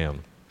full-grown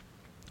man.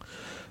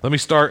 Let me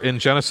start in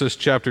Genesis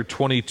chapter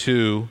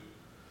 22.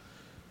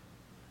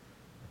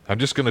 I'm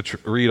just going to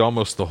read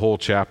almost the whole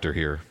chapter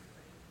here.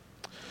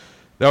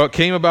 Now it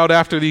came about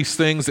after these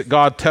things that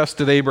God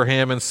tested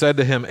Abraham and said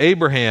to him,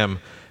 "Abraham."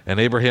 And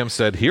Abraham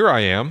said, "Here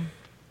I am."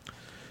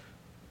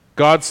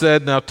 God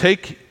said, "Now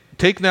take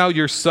now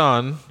your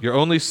son, your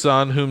only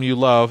son whom you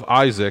love,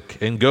 Isaac,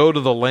 and go to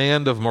the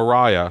land of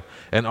Moriah,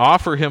 and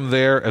offer him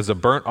there as a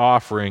burnt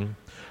offering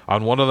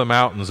on one of the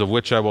mountains of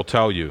which I will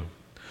tell you."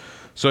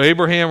 So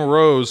Abraham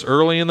rose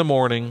early in the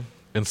morning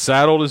and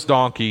saddled his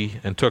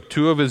donkey and took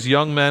 2 of his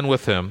young men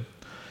with him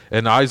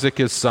and Isaac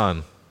his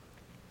son.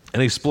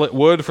 And he split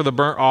wood for the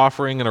burnt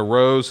offering and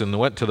arose and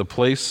went to the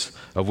place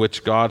of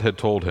which God had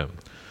told him.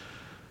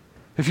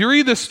 If you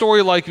read this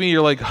story like me,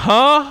 you're like,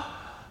 huh?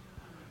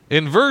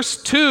 In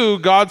verse 2,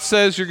 God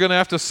says you're going to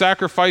have to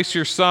sacrifice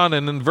your son,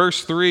 and in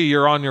verse 3,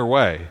 you're on your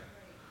way.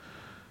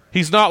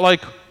 He's not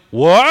like,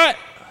 what?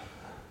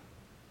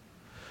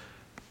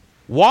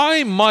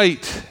 Why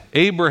might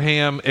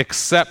Abraham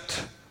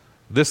accept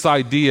this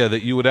idea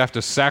that you would have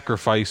to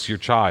sacrifice your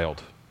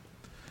child?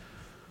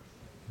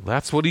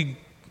 That's what he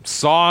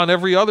saw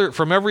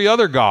from every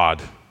other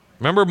god.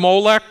 Remember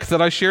Molech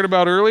that I shared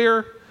about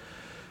earlier?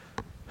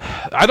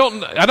 I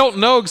don't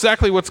know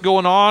exactly what's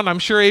going on. I'm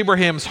sure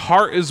Abraham's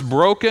heart is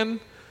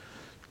broken.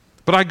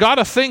 But I got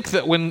to think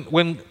that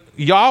when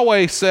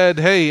Yahweh said,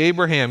 hey,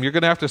 Abraham, you're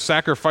going to have to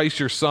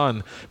sacrifice your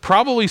son,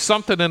 probably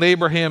something in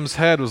Abraham's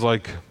head was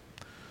like,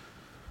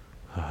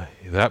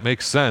 that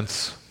makes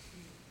sense.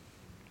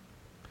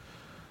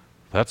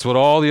 That's what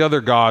all the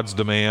other gods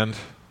demand.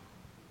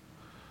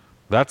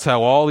 That's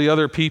how all the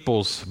other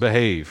peoples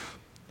behave.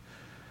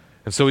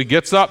 And so he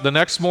gets up the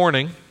next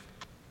morning.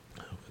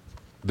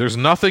 There's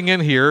nothing in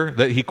here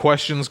that he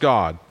questions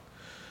God.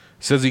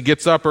 It says he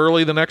gets up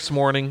early the next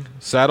morning,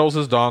 saddles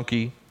his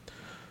donkey,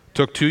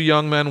 took 2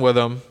 young men with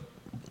him,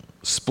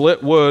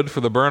 split wood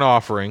for the burnt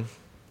offering,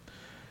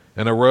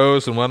 and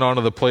arose and went on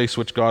to the place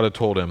which God had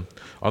told him.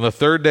 On the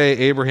 3rd day,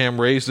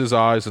 Abraham raised his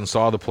eyes and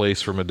saw the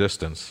place from a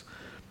distance.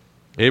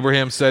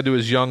 Abraham said to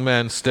his young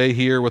men, stay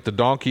here with the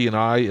donkey, and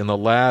I and the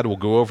lad will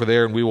go over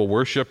there, and we will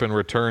worship and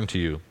return to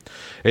you.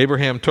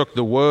 Abraham took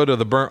the wood of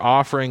the burnt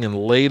offering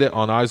and laid it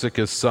on Isaac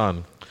his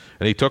son.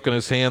 And he took in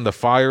his hand the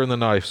fire and the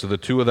knife, so the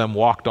 2 of them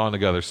walked on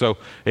together. So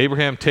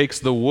Abraham takes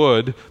the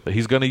wood that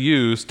he's going to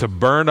use to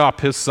burn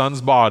up his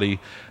son's body,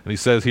 and he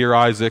says, here,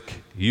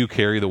 Isaac, you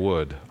carry the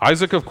wood.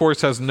 Isaac, of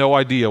course, has no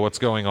idea what's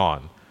going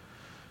on.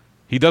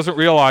 He doesn't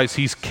realize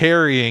he's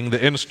carrying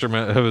the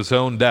instrument of his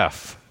own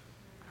death,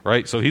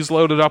 right? So he's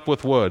loaded up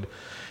with wood.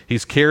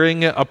 He's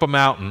carrying it up a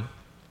mountain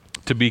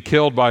to be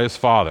killed by his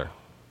father.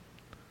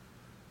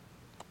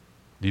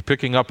 You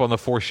picking up on the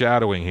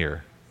foreshadowing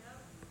here?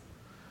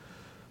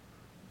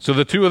 So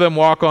the 2 of them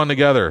walk on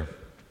together.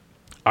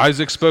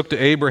 Isaac spoke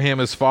to Abraham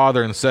his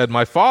father and said,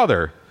 my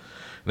father.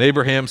 And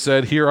Abraham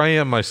said, here I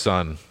am, my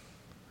son.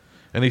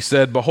 And he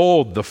said,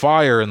 behold, the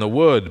fire and the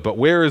wood, but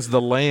where is the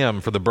lamb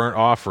for the burnt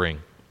offering?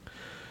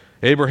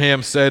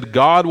 Abraham said,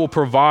 God will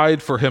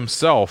provide for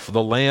himself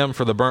the lamb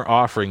for the burnt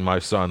offering, my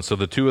son. So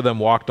the 2 of them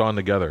walked on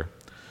together.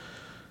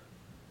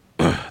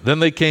 Then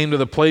they came to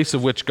the place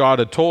of which God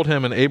had told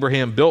him, and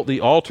Abraham built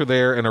the altar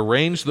there and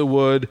arranged the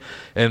wood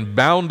and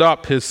bound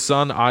up his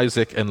son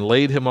Isaac and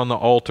laid him on the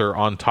altar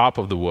on top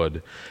of the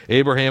wood.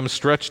 Abraham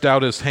stretched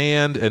out his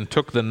hand and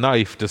took the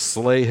knife to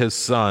slay his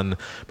son.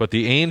 But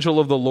the angel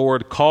of the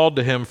Lord called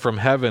to him from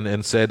heaven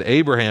and said,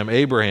 Abraham,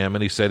 Abraham.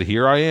 And he said,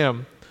 here I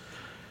am.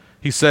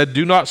 He said,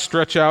 do not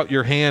stretch out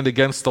your hand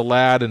against the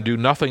lad and do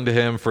nothing to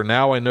him, for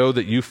now I know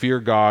that you fear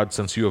God,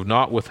 since you have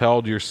not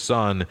withheld your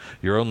son,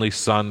 your only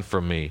son,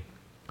 from me.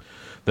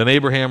 Then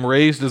Abraham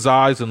raised his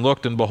eyes and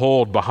looked, and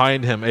behold,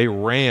 behind him a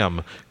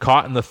ram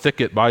caught in the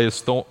thicket by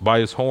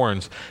his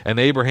horns. And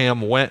Abraham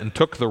went and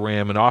took the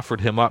ram and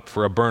offered him up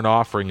for a burnt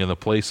offering in the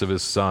place of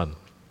his son.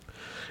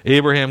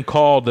 Abraham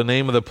called the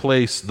name of the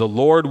place, the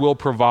Lord will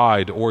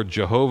provide, or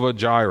Jehovah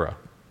Jireh.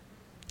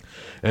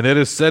 And it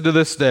is said to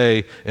this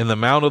day, in the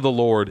mount of the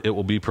Lord it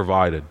will be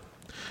provided.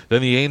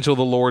 Then the angel of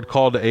the Lord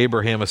called to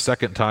Abraham a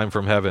second time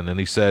from heaven, and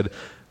he said,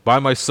 by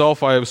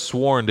myself I have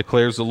sworn,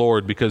 declares the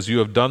Lord, because you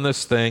have done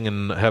this thing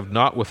and have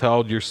not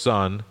withheld your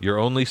son, your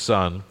only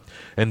son.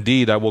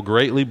 Indeed, I will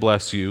greatly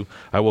bless you.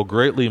 I will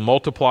greatly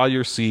multiply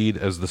your seed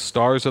as the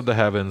stars of the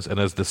heavens and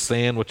as the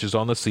sand which is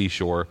on the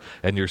seashore,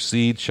 and your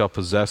seed shall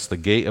possess the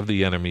gate of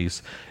the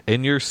enemies.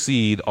 In your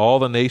seed all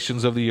the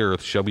nations of the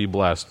earth shall be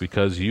blessed,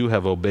 because you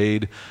have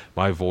obeyed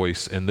my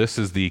voice. And this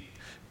is the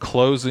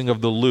closing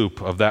of the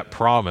loop of that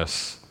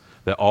promise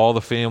that all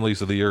the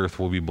families of the earth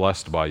will be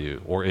blessed by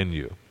you or in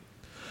you.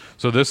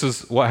 So this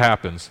is what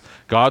happens.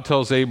 God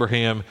tells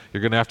Abraham,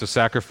 you're going to have to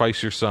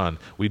sacrifice your son.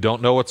 We don't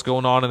know what's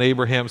going on in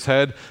Abraham's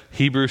head.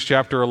 Hebrews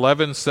chapter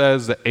 11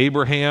 says that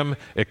Abraham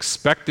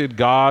expected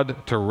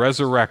God to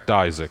resurrect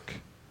Isaac.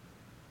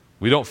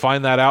 We don't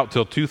find that out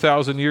till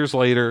 2,000 years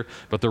later,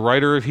 but the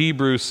writer of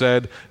Hebrews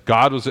said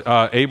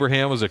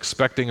Abraham was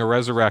expecting a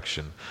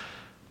resurrection.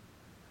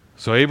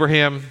 So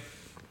Abraham,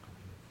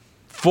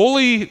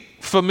 fully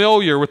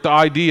familiar with the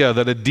idea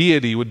that a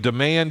deity would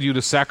demand you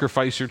to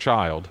sacrifice your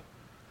child,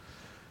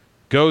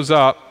 goes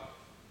up,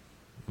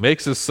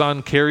 makes his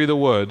son carry the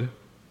wood.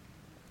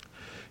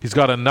 He's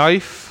got a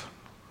knife,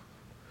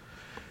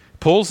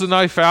 pulls the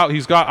knife out.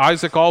 He's got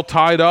Isaac all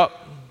tied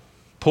up,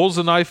 pulls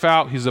the knife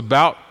out. He's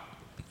about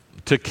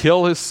to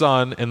kill his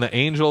son, and the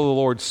angel of the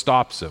Lord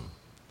stops him.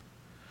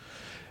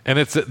 And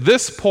it's at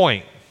this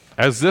point,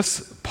 as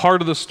this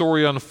part of the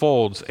story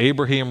unfolds,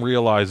 Abraham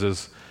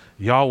realizes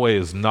Yahweh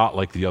is not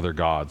like the other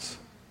gods.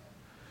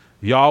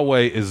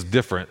 Yahweh is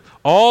different.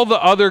 All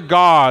the other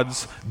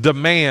gods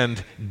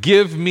demand,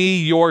 give me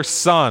your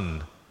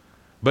son.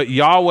 But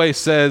Yahweh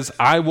says,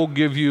 I will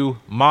give you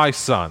my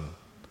son.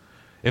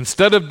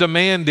 Instead of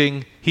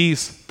demanding,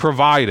 he's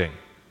providing.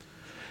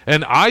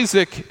 And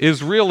Isaac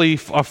is really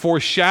a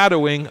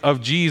foreshadowing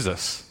of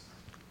Jesus.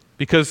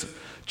 Because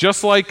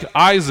just like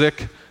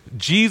Isaac,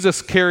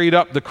 Jesus carried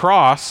up the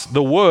cross,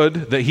 the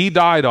wood that he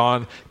died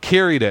on,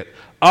 carried it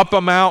up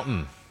a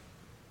mountain.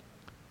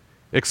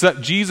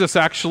 Except Jesus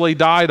actually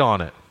died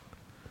on it.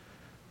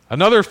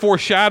 Another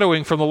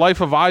foreshadowing from the life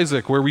of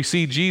Isaac where we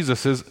see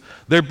Jesus is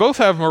they both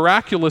have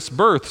miraculous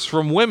births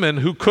from women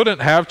who couldn't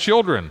have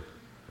children.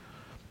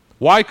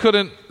 Why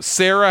couldn't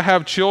Sarah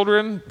have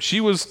children?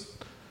 She was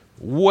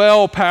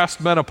well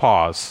past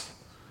menopause.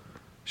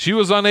 She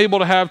was unable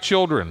to have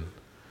children.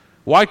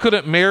 Why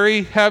couldn't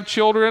Mary have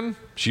children?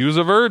 She was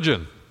a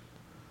virgin.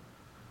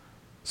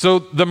 So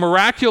the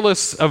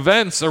miraculous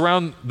events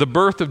around the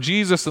birth of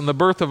Jesus and the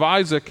birth of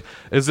Isaac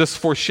is this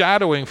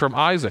foreshadowing from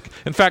Isaac.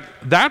 In fact,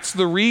 that's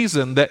the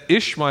reason that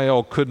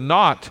Ishmael could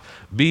not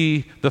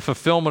be the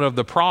fulfillment of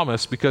the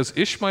promise, because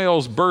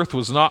Ishmael's birth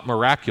was not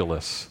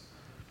miraculous.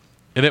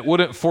 And it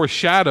wouldn't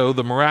foreshadow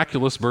the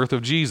miraculous birth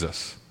of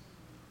Jesus.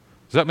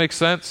 Does that make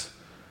sense?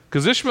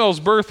 Because Ishmael's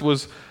birth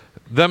was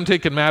them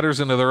taking matters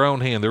into their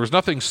own hand. There was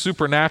nothing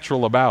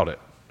supernatural about it,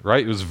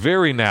 right? It was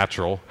very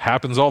natural.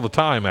 Happens all the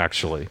time,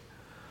 actually.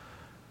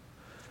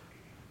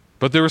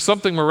 But there was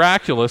something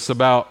miraculous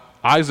about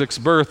Isaac's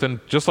birth, and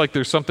just like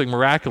there's something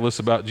miraculous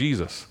about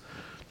Jesus.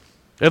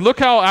 And look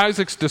how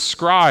Isaac's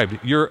described,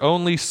 your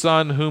only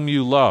son whom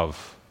you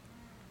love.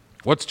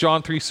 What's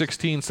John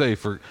 3:16 say?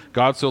 For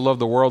God so loved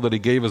the world that he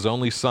gave his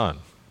only son,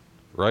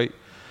 right?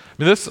 I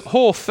mean, this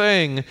whole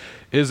thing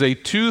is a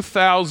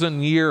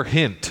 2,000-year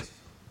hint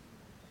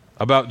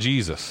about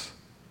Jesus.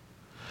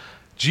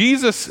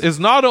 Jesus is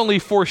not only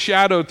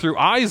foreshadowed through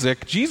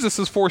Isaac, Jesus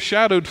is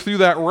foreshadowed through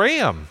that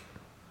ram.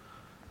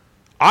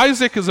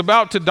 Isaac is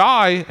about to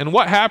die, and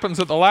what happens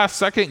at the last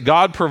second?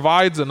 God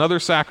provides another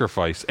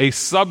sacrifice, a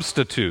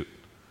substitute.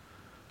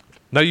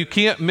 Now, you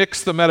can't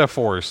mix the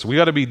metaphors. We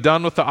got to be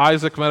done with the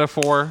Isaac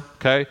metaphor,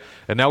 okay?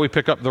 And now we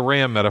pick up the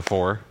ram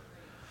metaphor.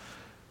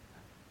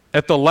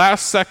 At the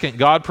last second,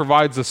 God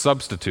provides a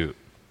substitute.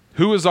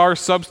 Who is our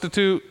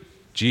substitute?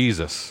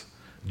 Jesus.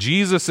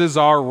 Jesus is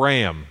our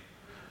ram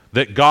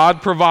that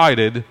God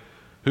provided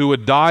who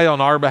would die on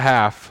our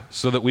behalf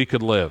so that we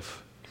could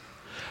live.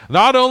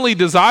 Not only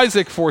does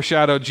Isaac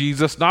foreshadow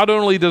Jesus, not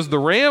only does the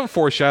ram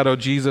foreshadow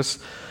Jesus,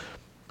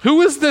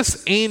 who is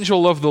this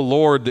angel of the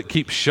Lord that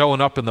keeps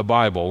showing up in the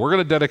Bible? We're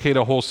going to dedicate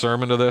a whole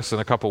sermon to this in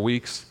a couple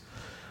weeks.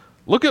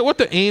 Look at what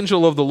the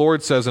angel of the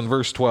Lord says in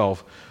verse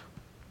 12.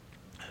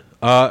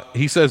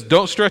 He says,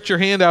 don't stretch your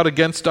hand out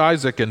against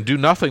Isaac and do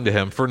nothing to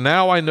him, for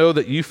now I know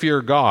that you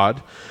fear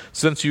God,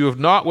 since you have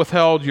not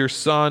withheld your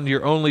son,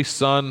 your only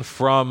son,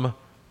 from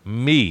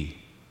me.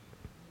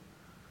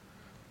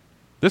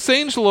 This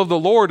angel of the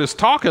Lord is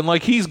talking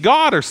like he's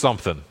God or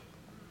something.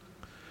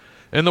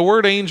 And the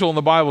word angel in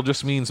the Bible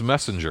just means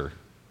messenger.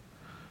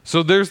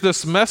 So there's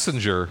this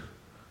messenger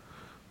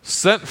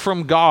sent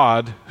from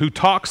God who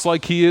talks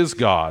like he is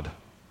God.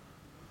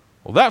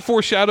 Well, that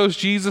foreshadows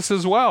Jesus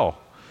as well.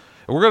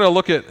 And we're going to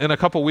look at, in a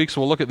couple weeks,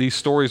 we'll look at these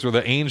stories where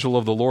the angel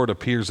of the Lord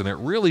appears, and it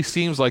really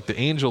seems like the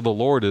angel of the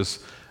Lord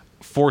is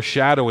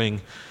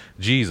foreshadowing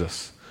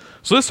Jesus.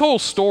 So this whole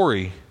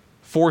story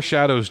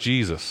foreshadows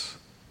Jesus.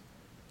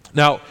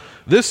 Now,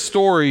 this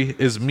story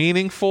is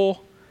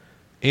meaningful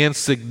and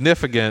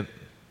significant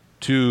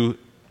to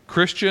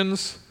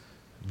Christians,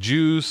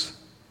 Jews,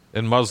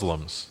 and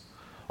Muslims.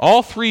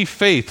 All three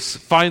faiths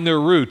find their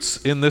roots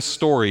in this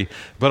story,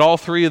 but all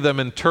three of them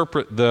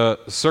interpret the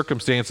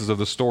circumstances of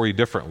the story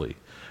differently.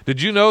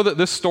 Did you know that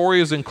this story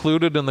is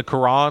included in the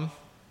Quran?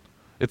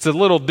 It's a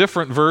little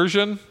different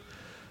version,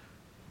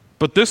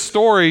 but this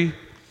story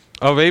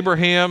of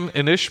Abraham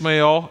and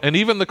Ishmael, and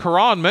even the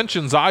Quran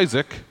mentions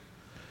Isaac.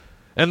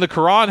 And the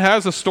Quran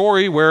has a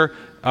story where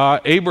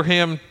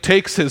Abraham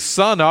takes his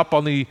son up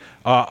on the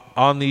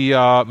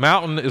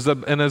mountain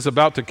and is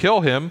about to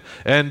kill him.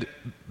 And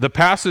the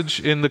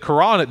passage in the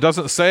Quran, it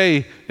doesn't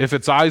say if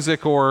it's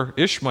Isaac or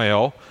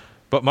Ishmael,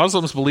 but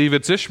Muslims believe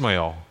it's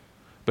Ishmael.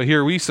 But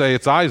here we say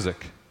it's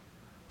Isaac.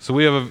 So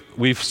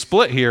we've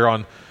split here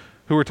on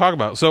who we're talking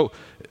about. So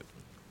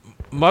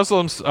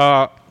Muslims, did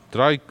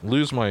I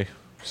lose my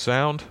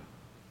sound?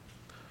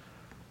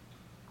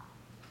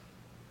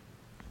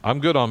 I'm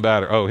good on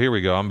battery. Oh, here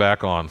we go. I'm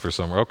back on for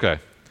somewhere. Okay.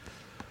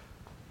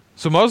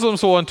 So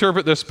Muslims will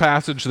interpret this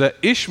passage that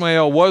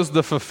Ishmael was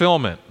the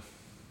fulfillment.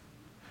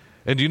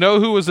 And do you know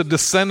who was a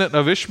descendant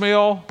of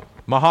Ishmael?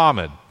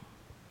 Muhammad.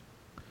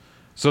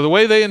 So the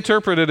way they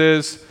interpret it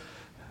is,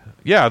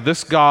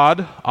 this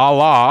God,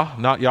 Allah,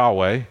 not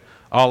Yahweh,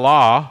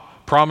 Allah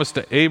promised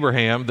to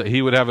Abraham that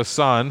he would have a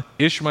son.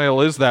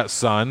 Ishmael is that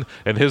son,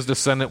 and his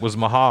descendant was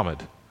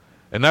Muhammad.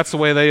 And that's the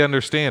way they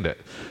understand it.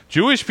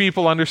 Jewish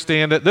people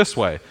understand it this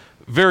way,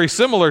 very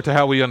similar to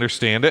how we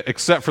understand it,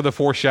 except for the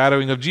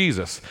foreshadowing of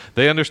Jesus.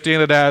 They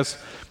understand it as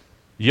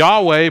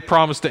Yahweh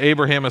promised to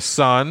Abraham a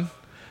son.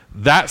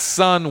 That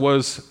son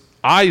was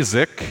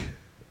Isaac,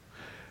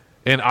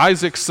 and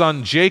Isaac's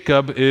son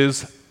Jacob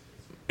is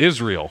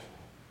Israel.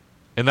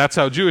 And that's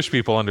how Jewish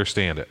people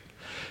understand it.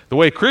 The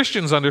way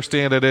Christians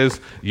understand it is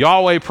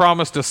Yahweh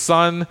promised a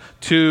son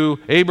to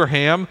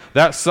Abraham.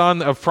 That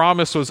son of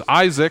promise was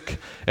Isaac,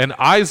 and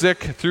Isaac,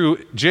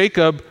 through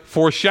Jacob,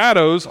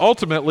 foreshadows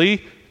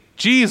ultimately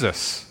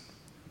Jesus.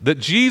 That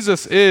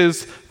Jesus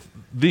is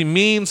the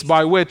means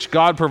by which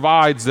God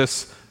provides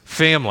this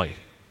family,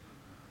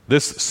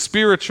 this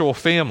spiritual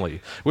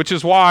family, which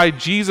is why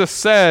Jesus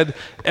said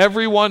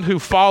everyone who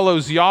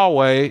follows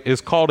Yahweh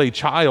is called a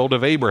child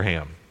of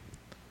Abraham.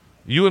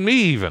 You and me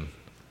even.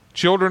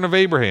 Children of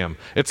Abraham.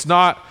 It's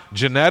not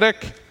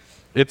genetic.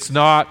 It's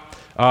not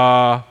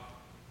a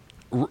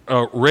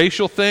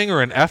racial thing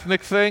or an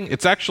ethnic thing.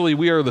 It's actually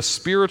we are the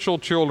spiritual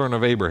children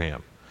of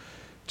Abraham.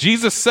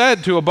 Jesus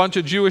said to a bunch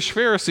of Jewish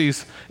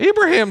Pharisees,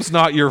 Abraham's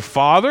not your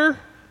father.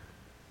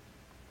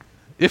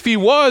 If he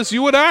was,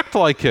 you would act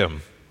like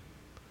him.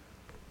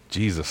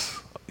 Jesus,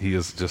 he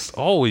is just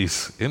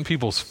always in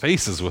people's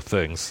faces with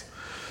things.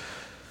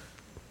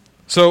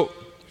 So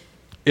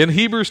in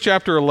Hebrews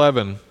chapter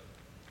 11,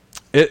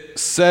 it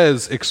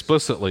says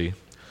explicitly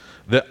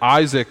that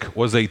Isaac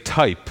was a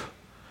type.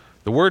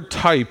 The word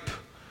type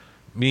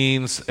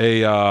means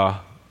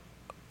a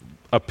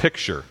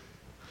picture.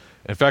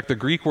 In fact, the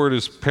Greek word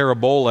is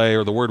parabole,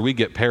 or the word we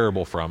get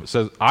parable from. It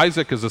says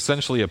Isaac is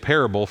essentially a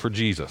parable for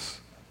Jesus.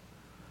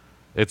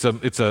 It's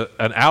an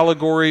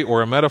allegory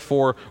or a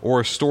metaphor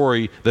or a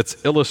story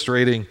that's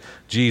illustrating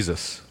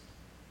Jesus.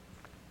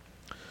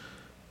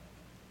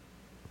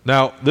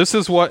 Now, this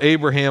is what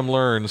Abraham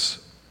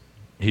learns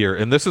here,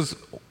 and this is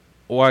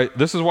why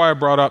I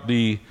brought up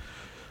the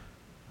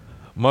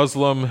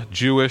Muslim,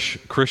 Jewish,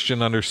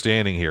 Christian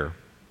understanding here.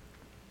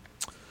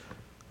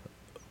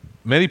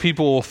 Many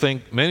people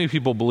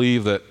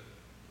believe that,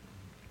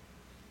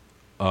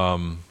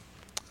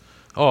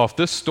 if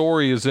this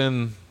story is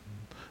in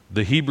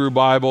the Hebrew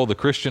Bible, the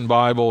Christian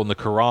Bible, and the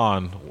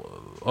Quran,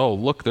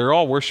 look, they're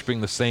all worshiping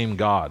the same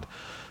God.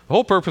 The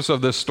whole purpose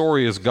of this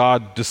story is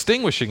God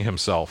distinguishing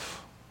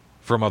himself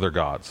from other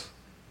gods.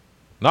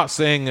 Not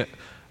saying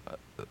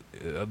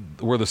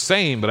we're the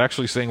same, but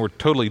actually saying we're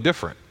totally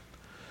different.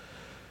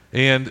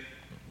 And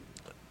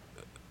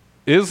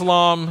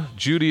Islam,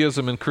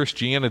 Judaism, and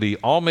Christianity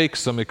all make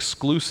some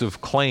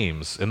exclusive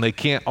claims, and they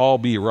can't all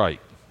be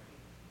right.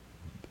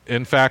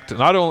 In fact,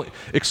 not only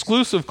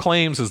exclusive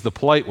claims is the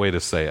polite way to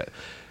say it.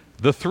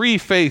 The three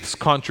faiths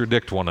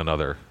contradict one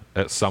another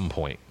at some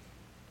point.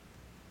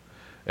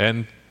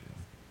 And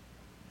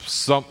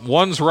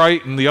one's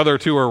right and the other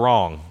two are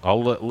wrong.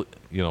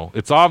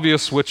 It's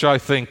obvious which I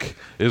think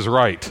is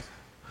right.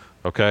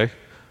 Okay?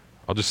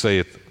 I'll just say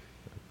it,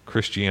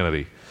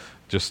 Christianity,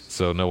 just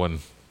so no one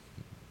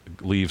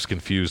leaves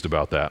confused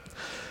about that.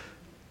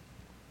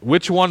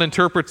 Which one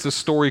interprets this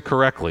story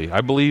correctly?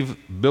 I believe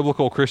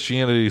biblical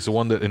Christianity is the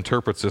one that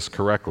interprets this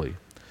correctly.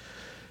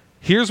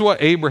 Here's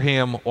what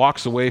Abraham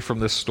walks away from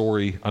this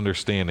story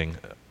understanding.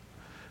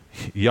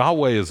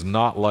 Yahweh is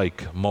not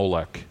like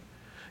Molech.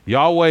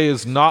 Yahweh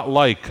is not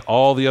like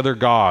all the other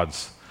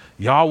gods.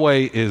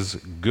 Yahweh is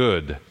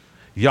good.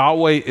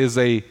 Yahweh is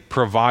a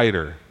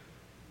provider.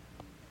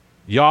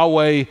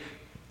 Yahweh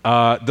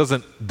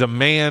doesn't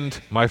demand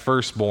my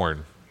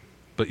firstborn.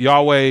 But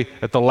Yahweh,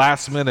 at the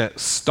last minute,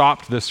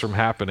 stopped this from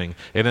happening.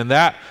 And in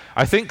that,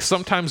 I think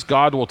sometimes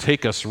God will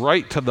take us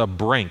right to the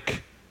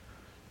brink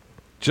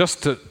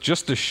just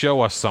to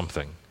show us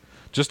something.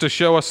 Just to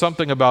show us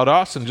something about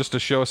us and just to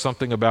show us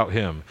something about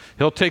him.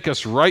 He'll take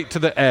us right to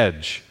the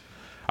edge.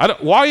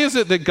 Why is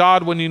it that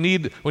God, when you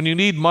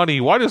need money,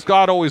 why does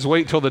God always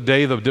wait till the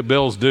day the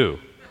bill's due?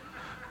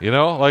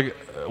 Why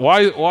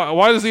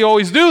does he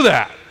always do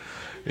that?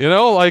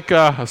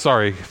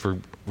 Sorry for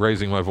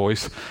raising my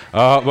voice,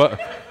 but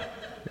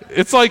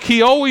it's like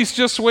he always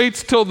just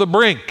waits till the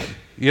brink,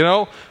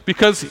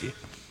 because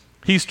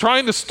he's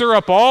trying to stir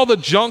up all the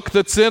junk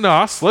that's in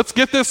us. Let's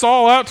get this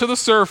all out to the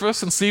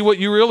surface and see what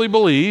you really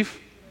believe.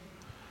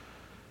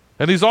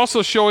 And he's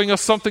also showing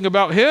us something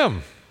about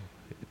him.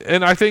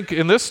 And I think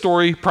in this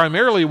story,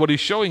 primarily what he's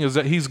showing is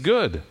that he's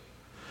good.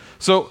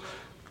 So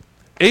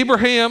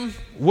Abraham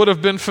would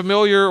have been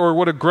familiar or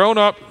would have grown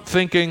up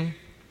thinking,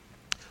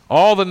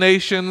 all the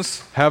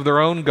nations have their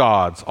own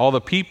gods. All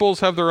the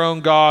peoples have their own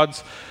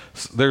gods.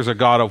 There's a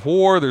god of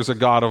war. There's a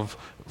god of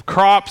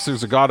crops.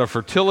 There's a god of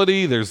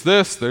fertility. There's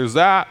this, there's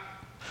that.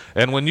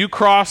 And when you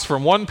cross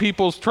from one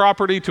people's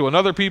property to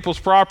another people's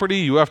property,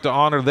 you have to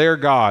honor their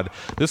God.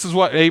 This is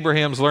what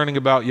Abraham's learning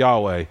about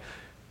Yahweh.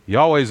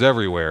 Yahweh's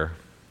everywhere,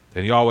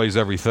 and Yahweh's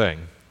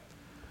everything.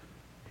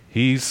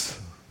 He's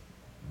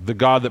the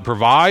God that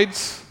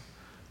provides.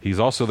 He's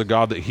also the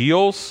God that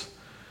heals.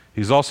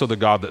 He's also the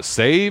God that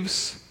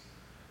saves.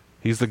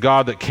 He's the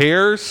God that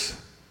cares.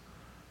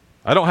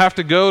 I don't have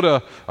to go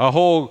to a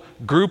whole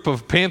group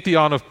of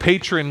pantheon of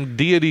patron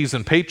deities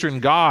and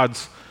patron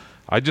gods.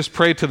 I just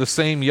pray to the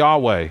same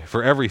Yahweh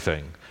for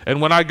everything.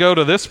 And when I go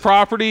to this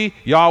property,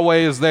 Yahweh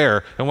is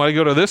there. And when I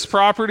go to this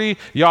property,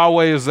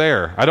 Yahweh is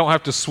there. I don't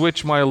have to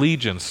switch my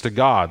allegiance to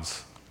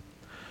gods.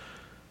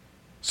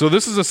 So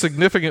this is a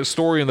significant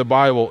story in the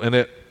Bible, and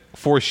it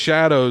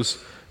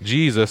foreshadows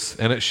Jesus,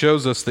 and it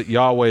shows us that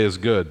Yahweh is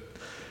good.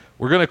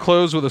 We're going to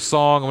close with a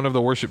song. I'm going to have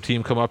the worship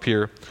team come up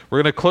here.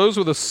 We're going to close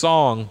with a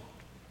song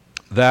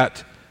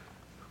that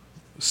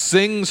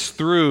sings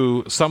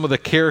through some of the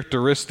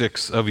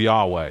characteristics of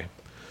Yahweh.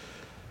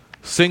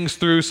 Sings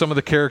through some of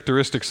the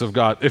characteristics of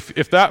God.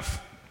 If that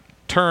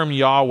term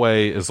Yahweh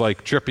is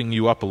like tripping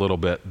you up a little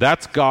bit,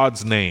 that's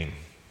God's name.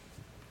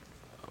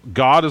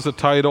 God is a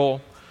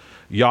title,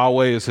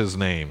 Yahweh is his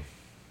name.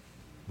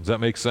 Does that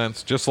make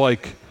sense? Just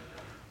like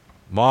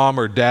mom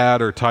or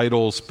dad are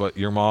titles, but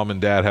your mom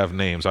and dad have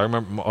names. I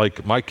remember,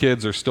 like, my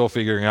kids are still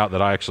figuring out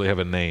that I actually have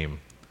a name.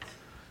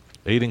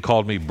 Aiden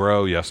called me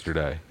bro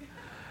yesterday.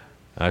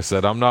 And I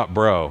said, I'm not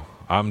bro.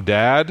 I'm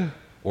dad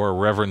or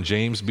Reverend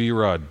James B.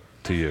 Rudd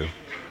to you.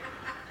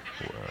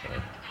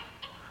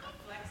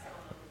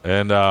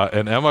 And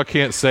Emma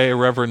can't say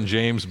Reverend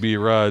James B.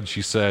 Rudd.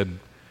 She said,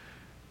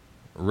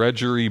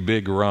 Reggery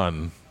Big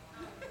Run,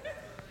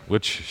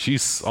 which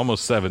she's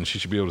almost 7. She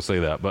should be able to say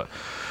that. But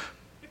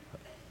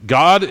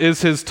God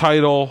is his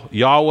title.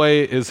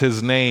 Yahweh is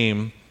his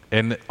name.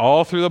 And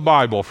all through the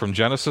Bible, from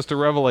Genesis to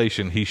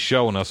Revelation, he's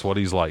shown us what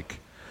he's like.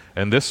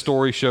 And this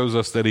story shows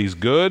us that he's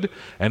good,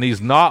 and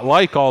he's not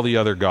like all the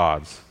other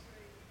gods.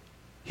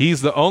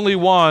 He's the only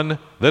one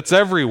that's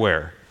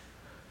everywhere.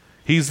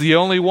 He's the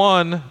only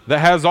one that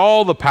has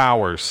all the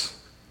powers.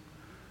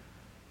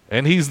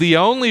 And he's the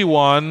only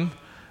one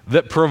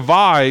that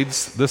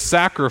provides the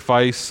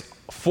sacrifice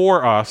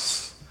for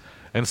us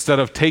instead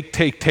of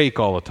take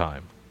all the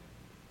time.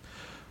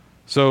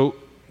 So,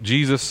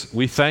 Jesus,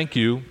 we thank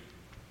you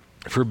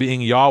for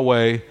being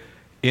Yahweh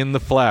in the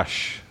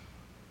flesh,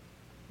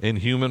 in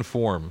human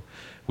form.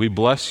 We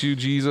bless you,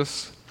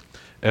 Jesus.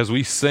 As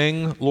we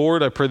sing,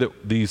 Lord, I pray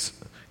that these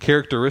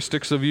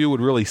characteristics of you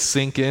would really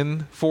sink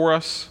in for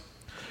us,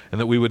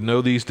 and that we would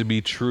know these to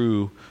be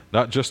true,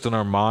 not just in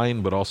our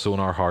mind, but also in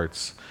our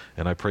hearts.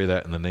 And I pray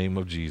that in the name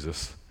of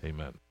Jesus.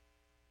 Amen.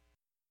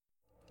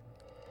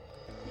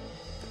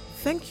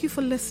 Thank you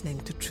for listening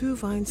to True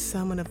Vine's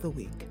Sermon of the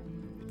Week.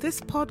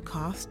 This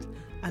podcast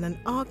and an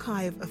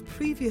archive of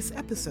previous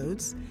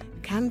episodes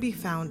can be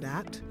found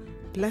at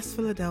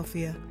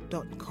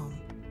blessphiladelphia.com.